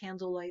 like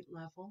candlelight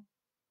level.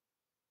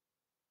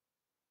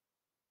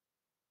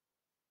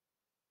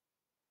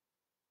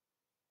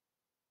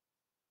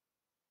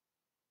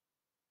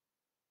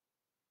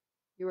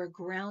 You are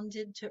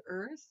grounded to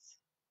earth,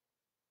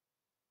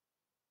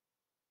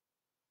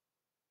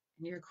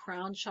 and your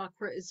crown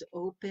chakra is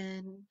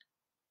open.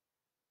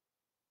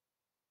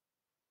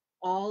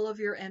 All of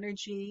your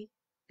energy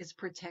is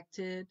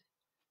protected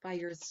by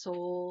your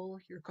soul,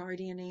 your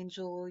guardian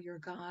angel, your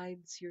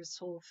guides, your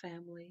soul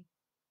family.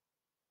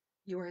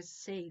 You are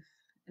safe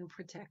and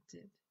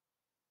protected.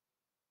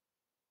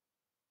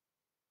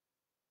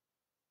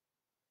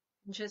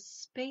 And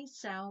just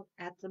space out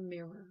at the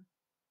mirror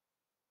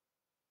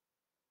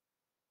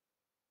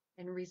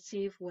and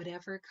receive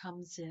whatever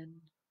comes in.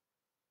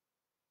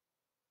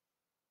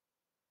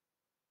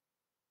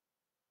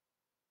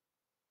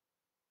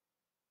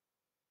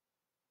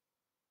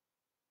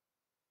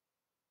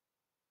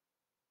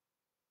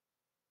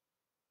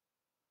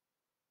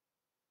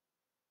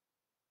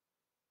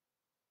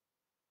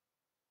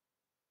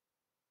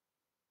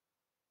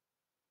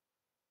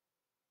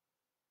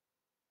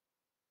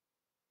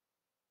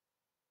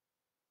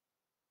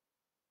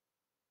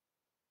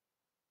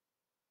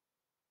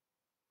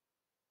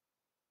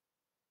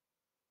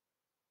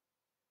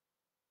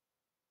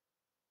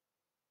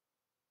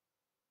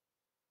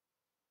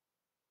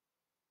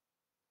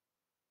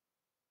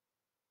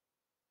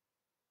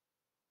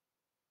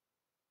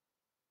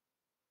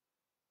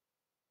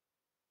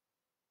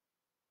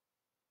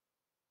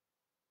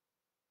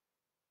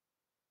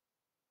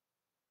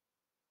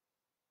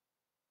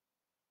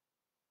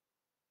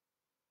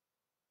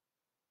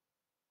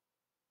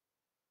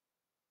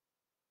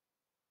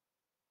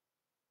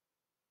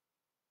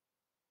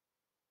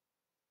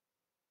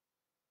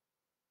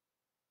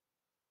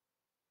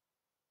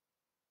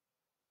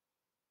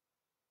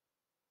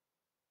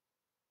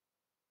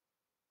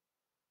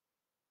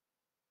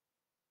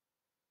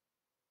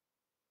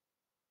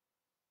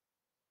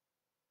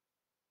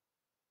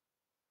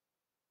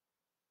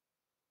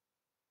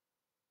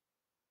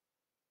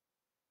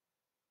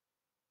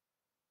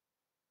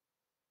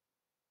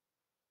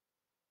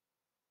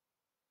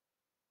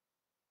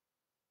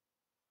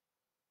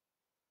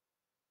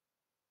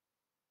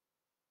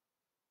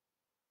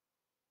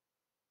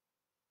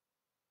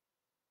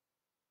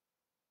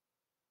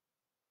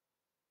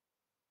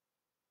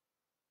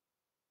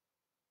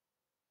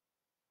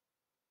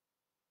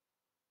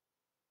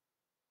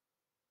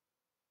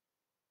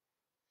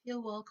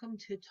 Feel welcome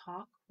to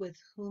talk with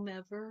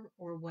whomever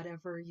or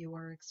whatever you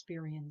are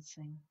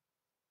experiencing.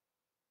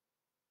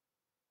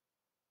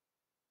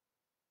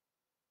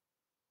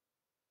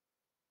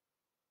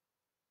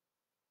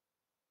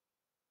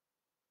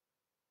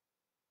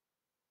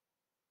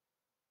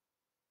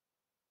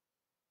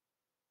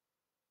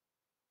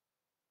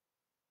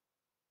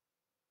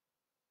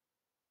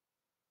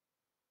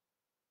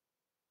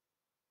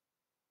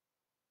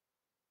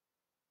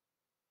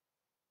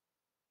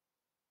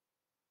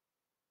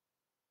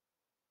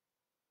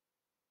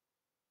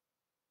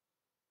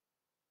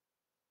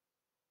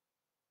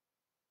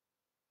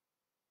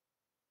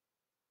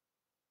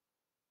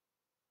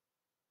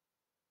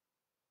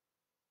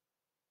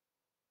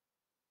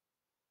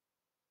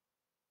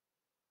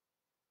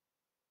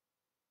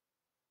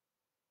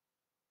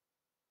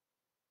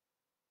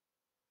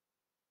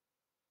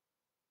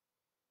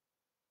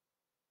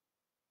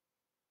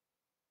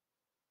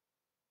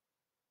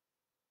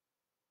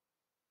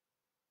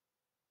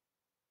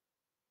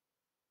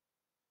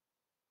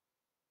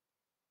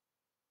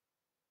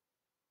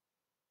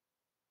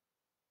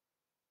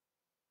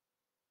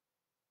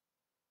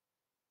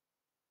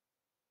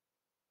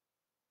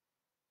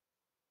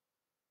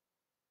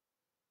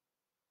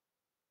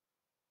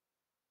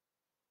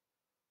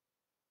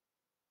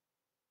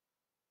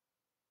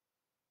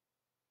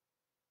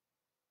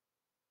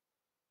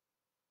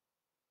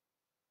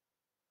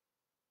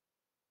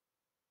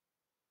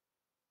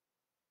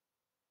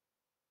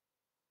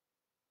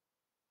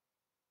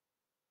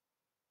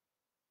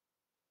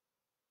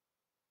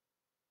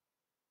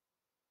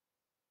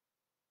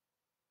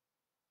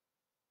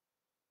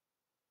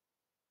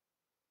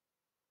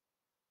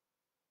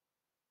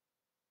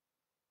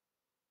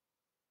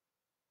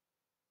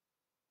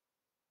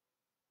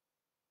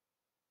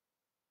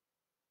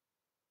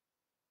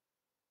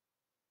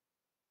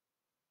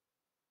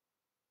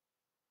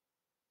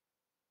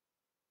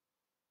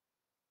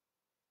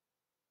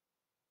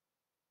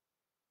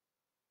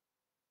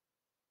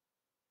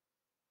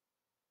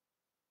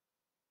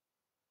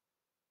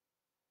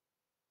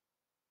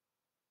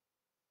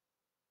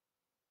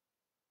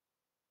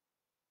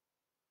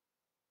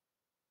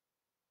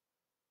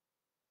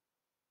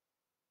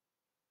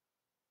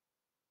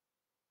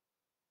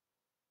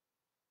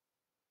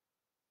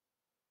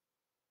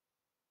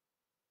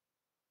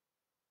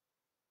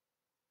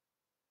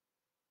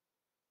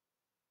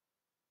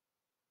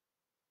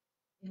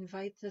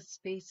 Invite the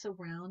space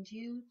around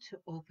you to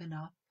open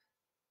up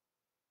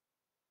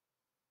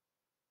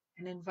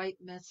and invite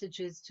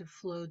messages to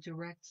flow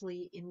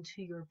directly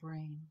into your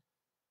brain.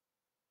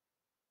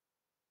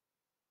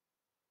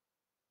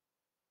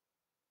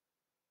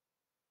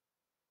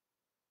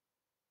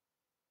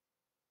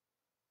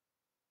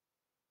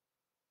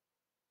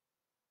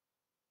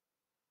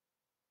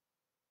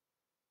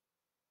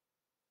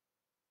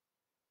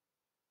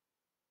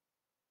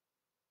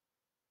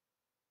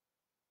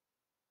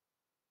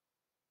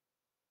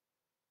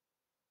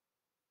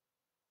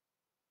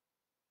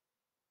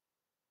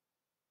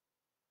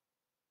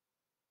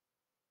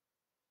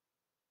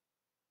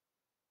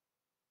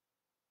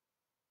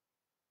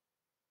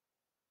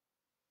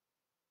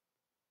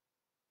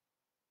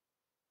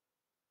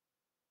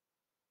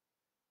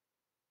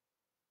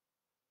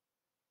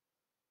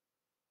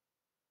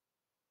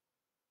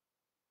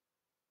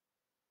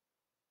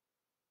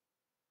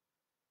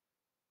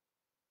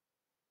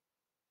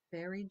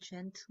 Very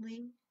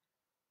gently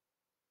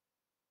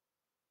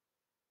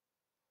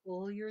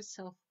pull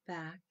yourself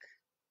back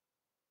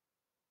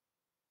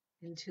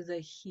into the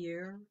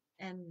here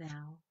and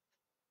now.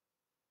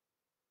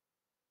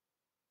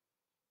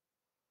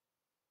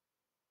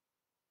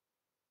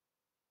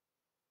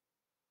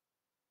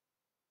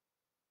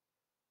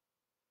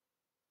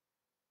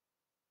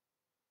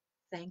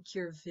 Thank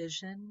your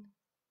vision.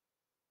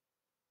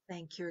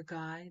 Thank your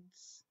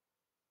guides.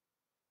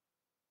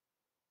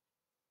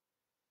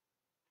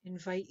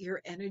 Invite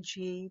your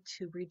energy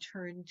to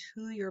return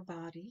to your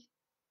body.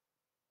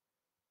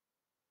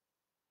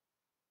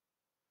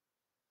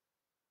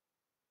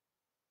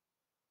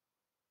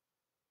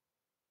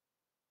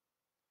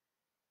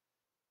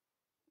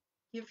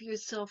 Give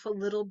yourself a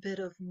little bit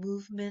of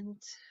movement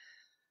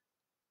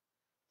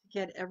to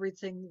get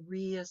everything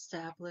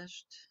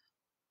reestablished.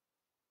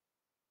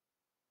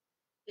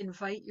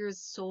 Invite your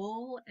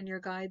soul and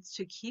your guides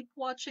to keep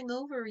watching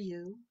over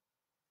you.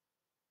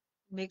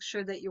 Make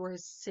sure that you are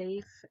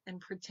safe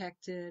and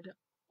protected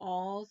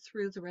all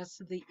through the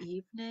rest of the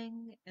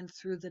evening and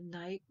through the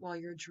night while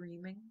you're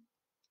dreaming.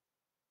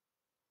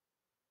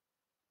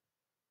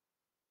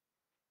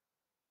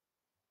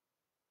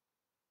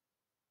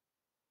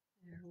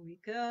 There we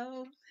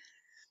go.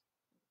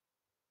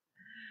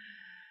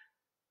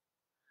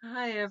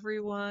 Hi,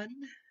 everyone.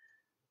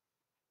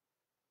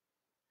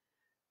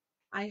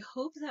 I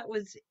hope that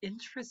was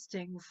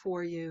interesting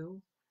for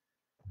you.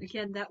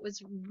 Again, that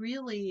was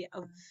really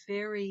a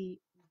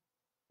very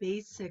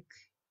basic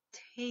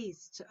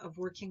taste of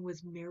working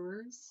with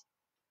mirrors,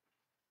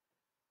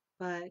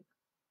 but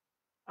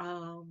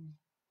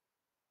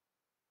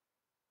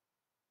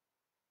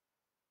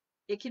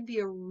it can be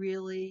a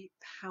really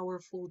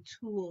powerful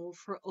tool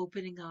for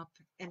opening up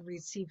and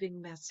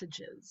receiving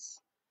messages.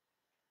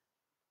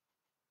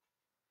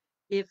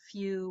 If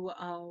you,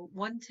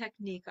 one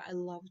technique I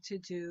love to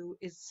do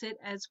is sit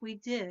as we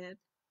did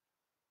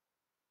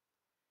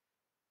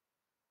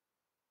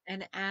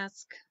and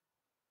ask,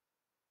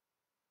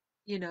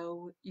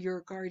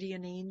 your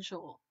guardian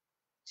angel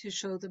to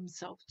show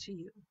themselves to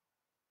you.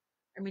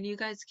 I mean, you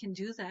guys can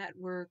do that.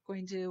 We're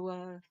going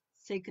to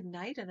say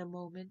goodnight in a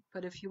moment,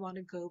 but if you want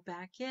to go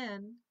back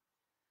in,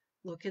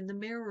 look in the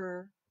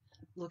mirror,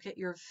 look at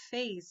your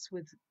face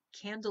with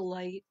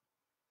candlelight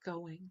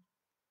going,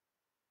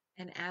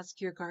 and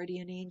ask your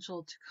guardian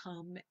angel to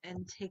come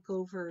and take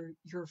over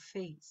your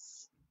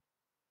face.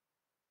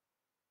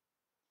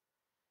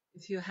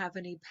 If you have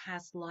any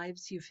past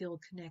lives you feel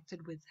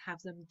connected with,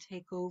 have them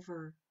take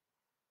over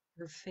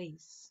your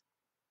face.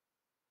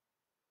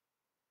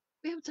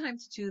 We have time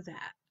to do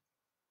that.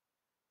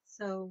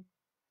 So,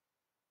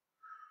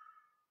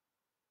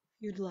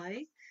 if you'd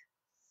like,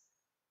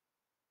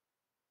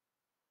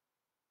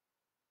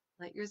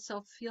 let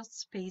yourself feel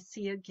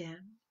spacey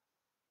again.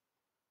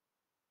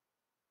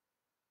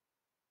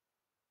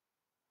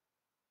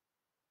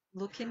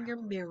 Look in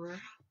your mirror.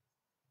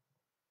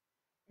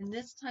 And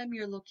this time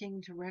you're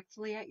looking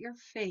directly at your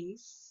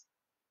face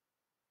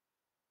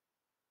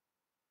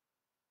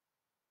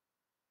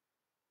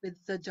with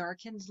the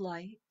darkened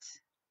light.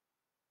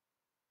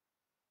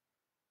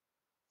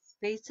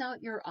 Space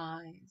out your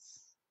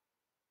eyes.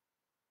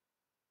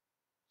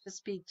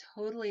 Just be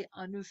totally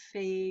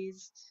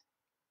unfazed.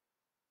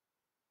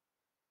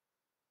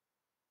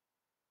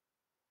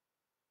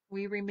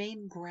 We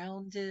remain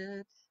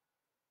grounded.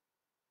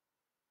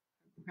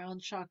 Crown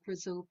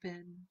chakra's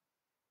open.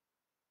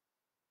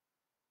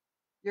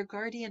 Your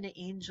guardian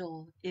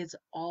angel is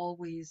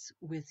always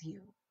with you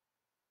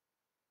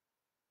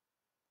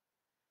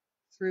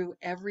through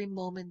every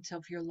moment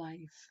of your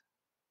life.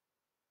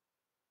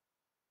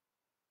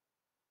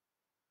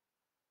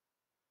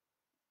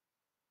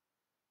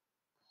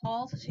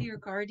 Call to your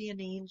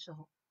guardian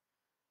angel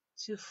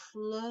to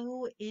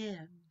flow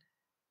in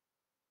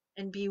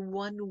and be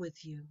one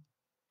with you.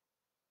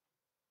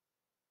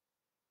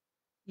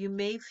 You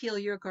may feel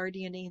your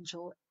guardian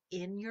angel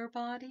in your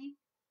body.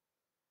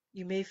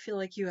 You may feel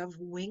like you have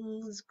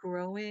wings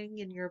growing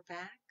in your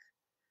back,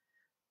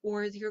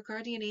 or your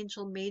guardian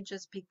angel may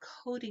just be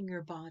coating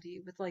your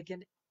body with like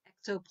an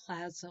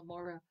ectoplasm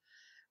or a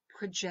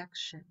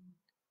projection.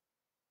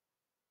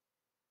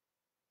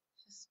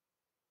 Just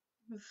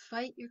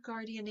invite your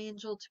guardian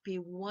angel to be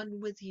one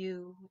with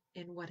you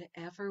in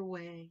whatever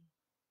way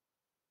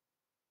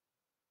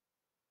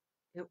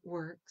it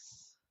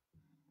works.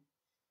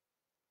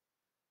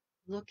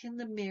 Look in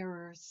the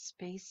mirror,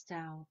 spaced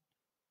out,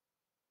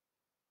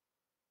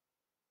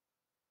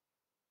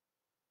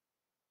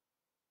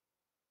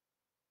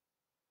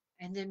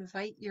 and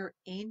invite your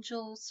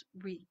angel's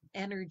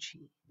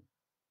energy,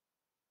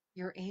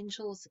 your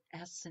angel's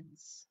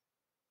essence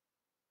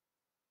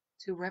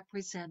to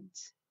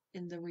represent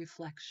in the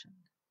reflection.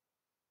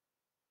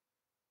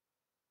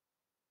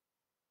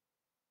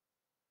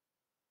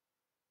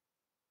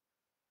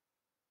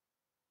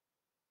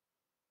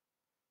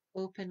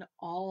 Open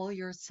all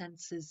your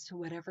senses to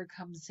whatever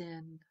comes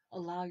in.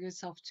 Allow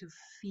yourself to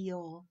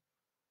feel,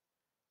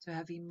 to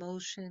have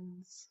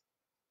emotions,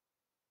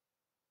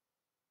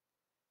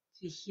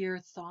 to hear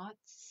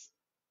thoughts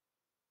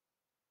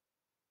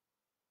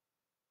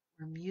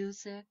or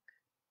music,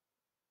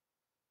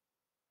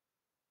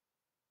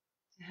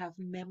 to have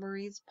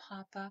memories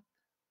pop up.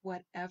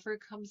 Whatever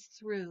comes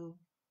through,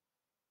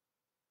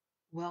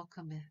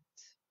 welcome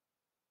it.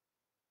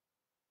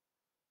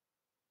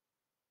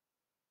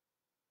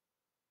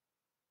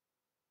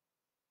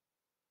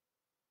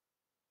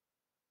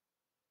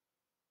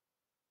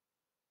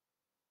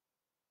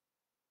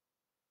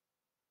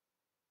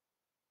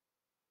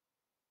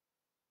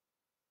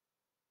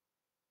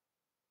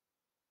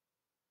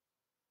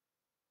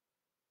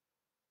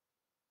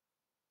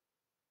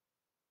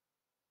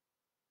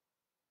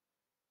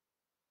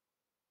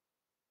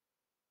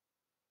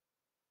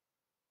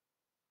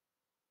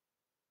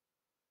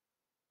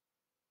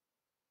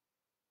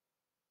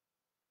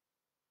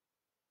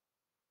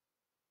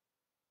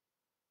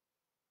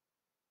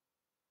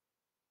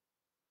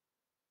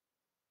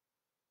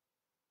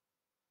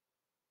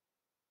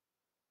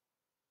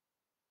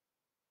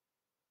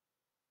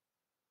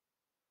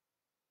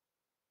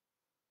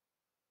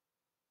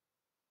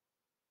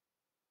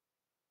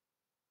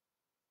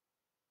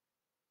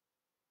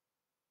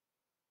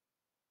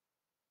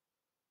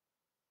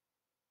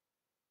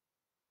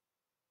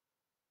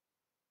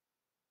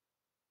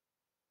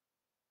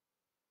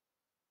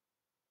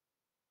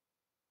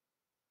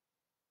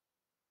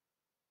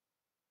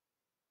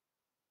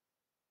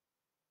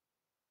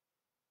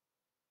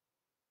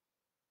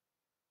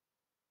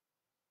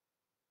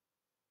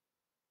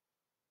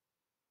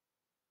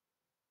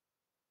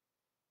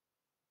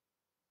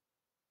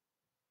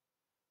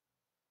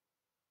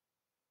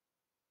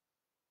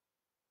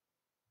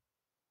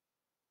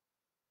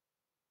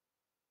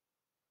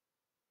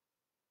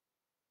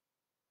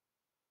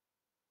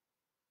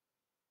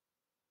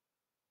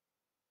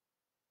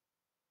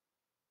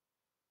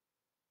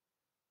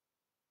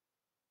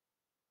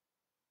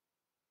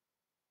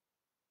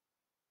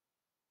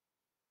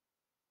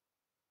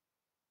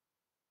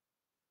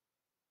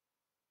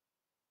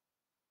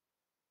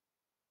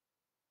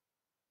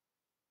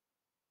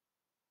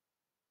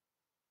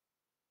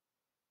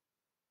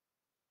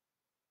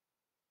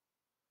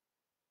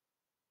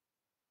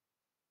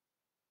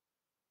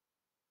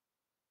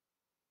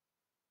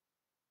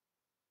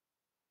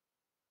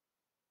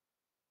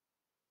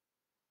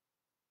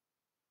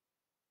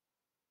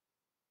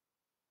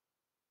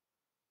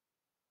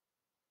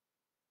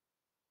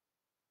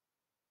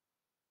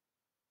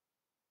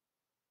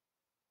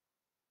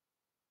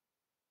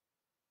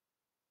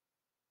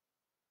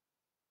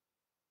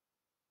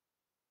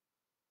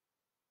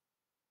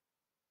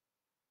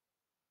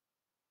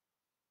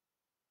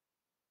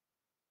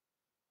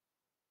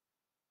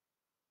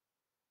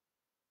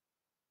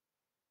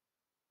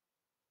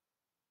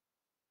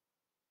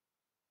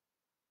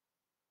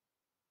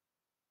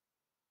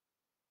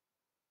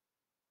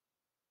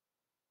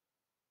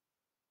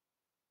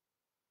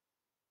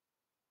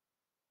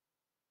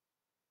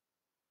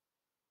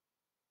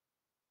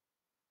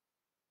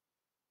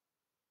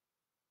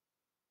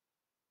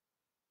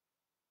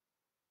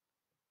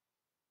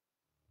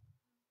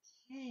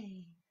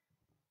 Okay.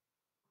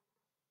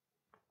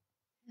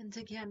 And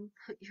again,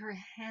 put your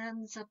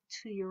hands up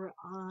to your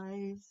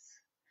eyes.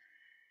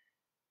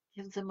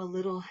 Give them a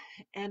little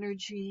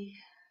energy.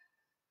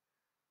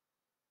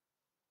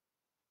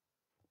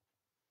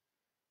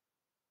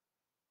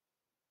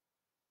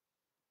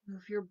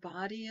 Move your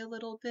body a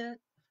little bit.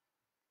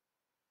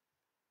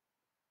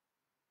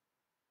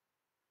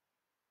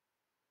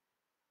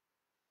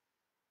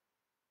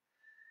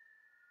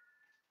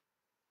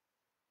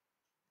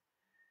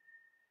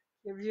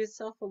 Give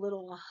yourself a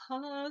little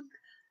hug.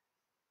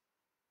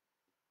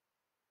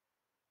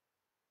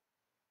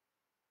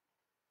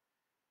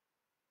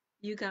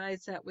 You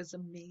guys, that was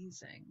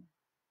amazing.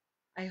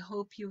 I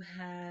hope you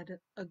had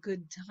a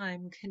good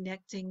time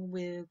connecting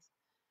with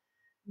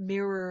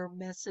mirror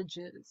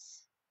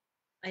messages.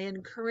 I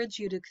encourage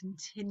you to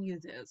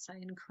continue this. I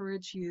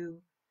encourage you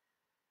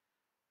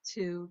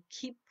to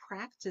keep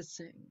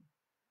practicing.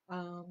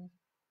 Um,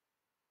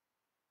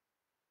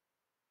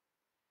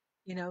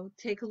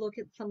 take a look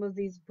at some of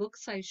these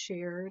books I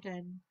shared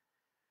and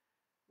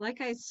like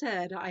I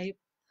said,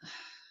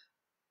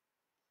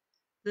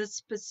 the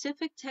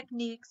specific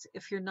techniques,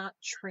 if you're not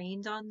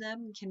trained on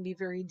them, can be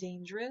very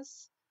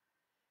dangerous.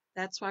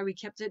 That's why we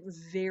kept it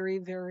very,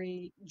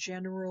 very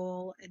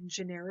general and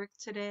generic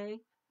today.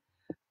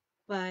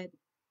 But,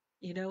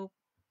 you know,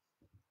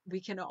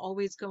 we can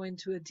always go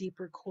into a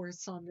deeper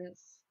course on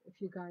this if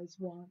you guys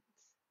want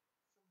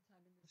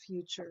sometime in the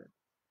future.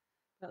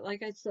 But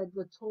like I said,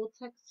 the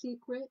Toltec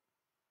secret,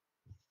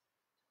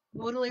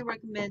 totally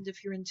recommend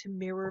if you're into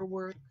mirror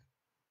work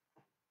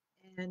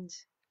and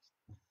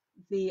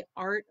the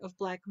art of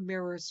black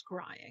mirror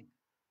scrying.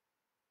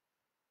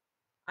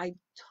 I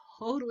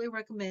totally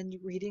recommend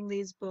reading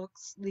these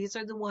books. These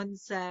are the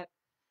ones that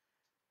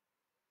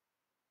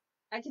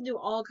I can do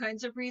all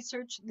kinds of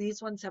research.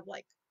 These ones have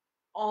like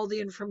all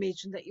the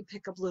information that you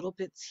pick up little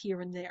bits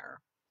here and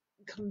there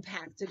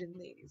compacted in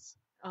these.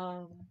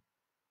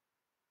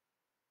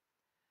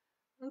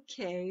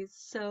 Okay,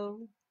 so,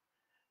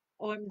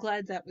 oh, I'm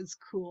glad that was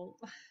cool.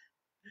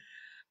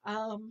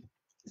 Um,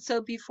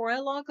 so before I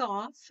log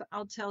off,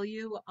 I'll tell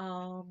you,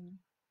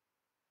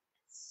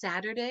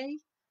 Saturday,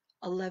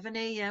 11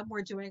 a.m.,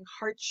 we're doing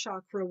heart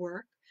chakra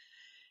work.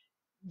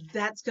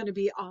 That's going to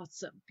be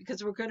awesome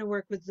because we're going to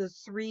work with the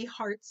 3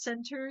 heart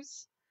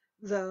centers,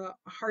 the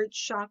heart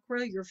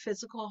chakra, your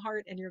physical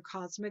heart, and your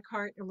cosmic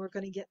heart, and we're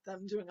going to get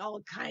them doing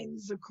all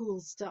kinds of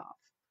cool stuff.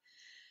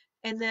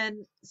 And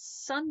then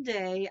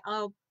Sunday,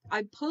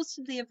 I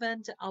posted the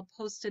event. I'll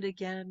post it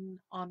again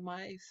on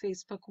my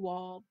Facebook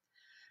wall.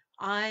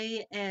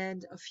 I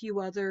and a few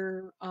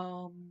other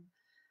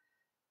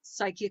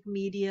psychic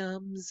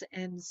mediums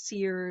and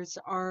seers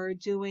are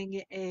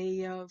doing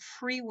a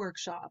free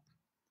workshop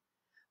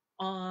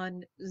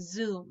on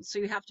Zoom. So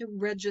you have to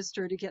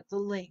register to get the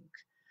link.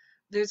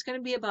 There's going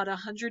to be about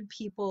 100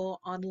 people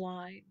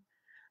online.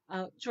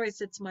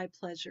 Joyce, it's my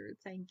pleasure.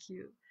 Thank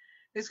you.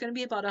 There's going to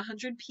be about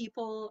 100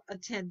 people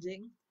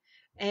attending,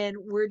 and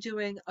we're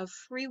doing a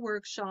free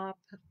workshop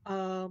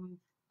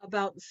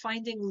about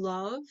finding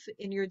love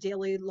in your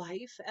daily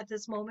life at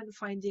this moment,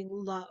 finding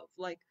love,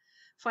 like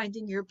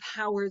finding your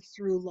power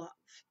through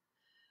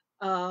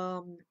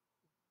love.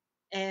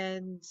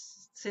 And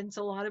since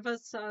a lot of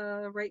us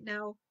right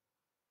now,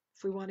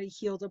 if we want to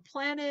heal the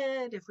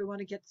planet, if we want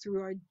to get through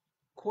our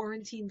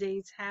quarantine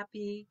days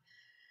happy,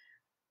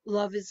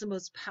 love is the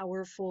most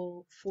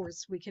powerful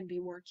force we can be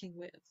working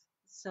with.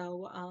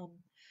 So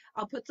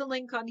I'll put the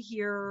link on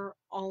here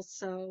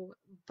also,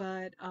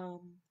 but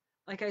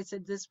like I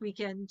said, this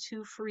weekend,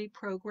 2 free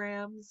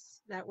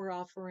programs that we're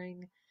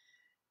offering,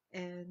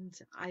 and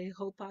I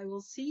hope I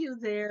will see you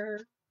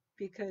there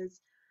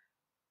because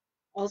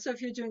also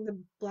if you're doing the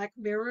black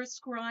mirror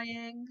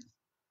scrying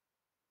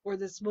or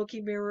the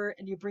smoky mirror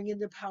and you bring in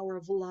the power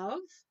of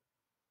love,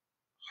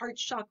 heart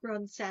chakra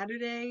on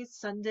Saturday,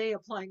 Sunday,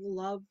 applying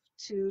love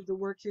to the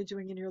work you're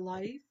doing in your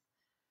life,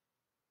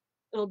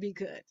 it'll be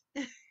good.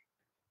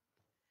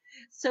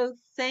 So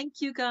thank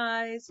you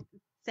guys.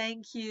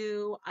 Thank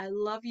you. I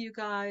love you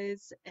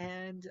guys.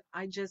 And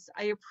I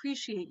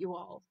appreciate you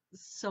all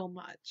so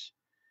much.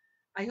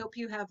 I hope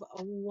you have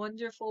a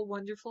wonderful,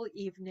 wonderful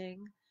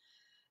evening.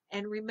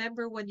 And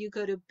remember, when you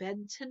go to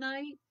bed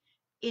tonight,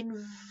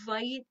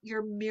 invite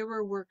your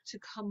mirror work to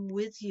come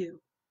with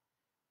you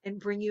and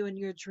bring you in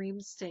your dream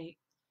state.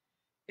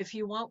 If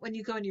you want, when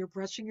you go and you're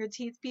brushing your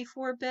teeth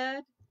before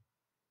bed,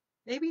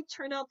 maybe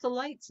turn out the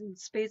lights and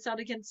space out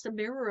against the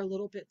mirror a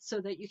little bit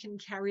so that you can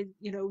carry,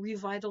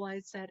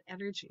 revitalize that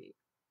energy.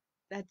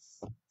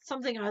 That's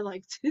something I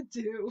like to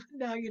do.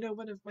 Now you know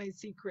one of my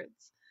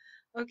secrets.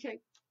 Okay.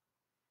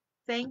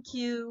 Thank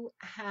you.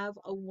 Have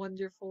a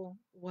wonderful,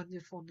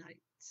 wonderful night.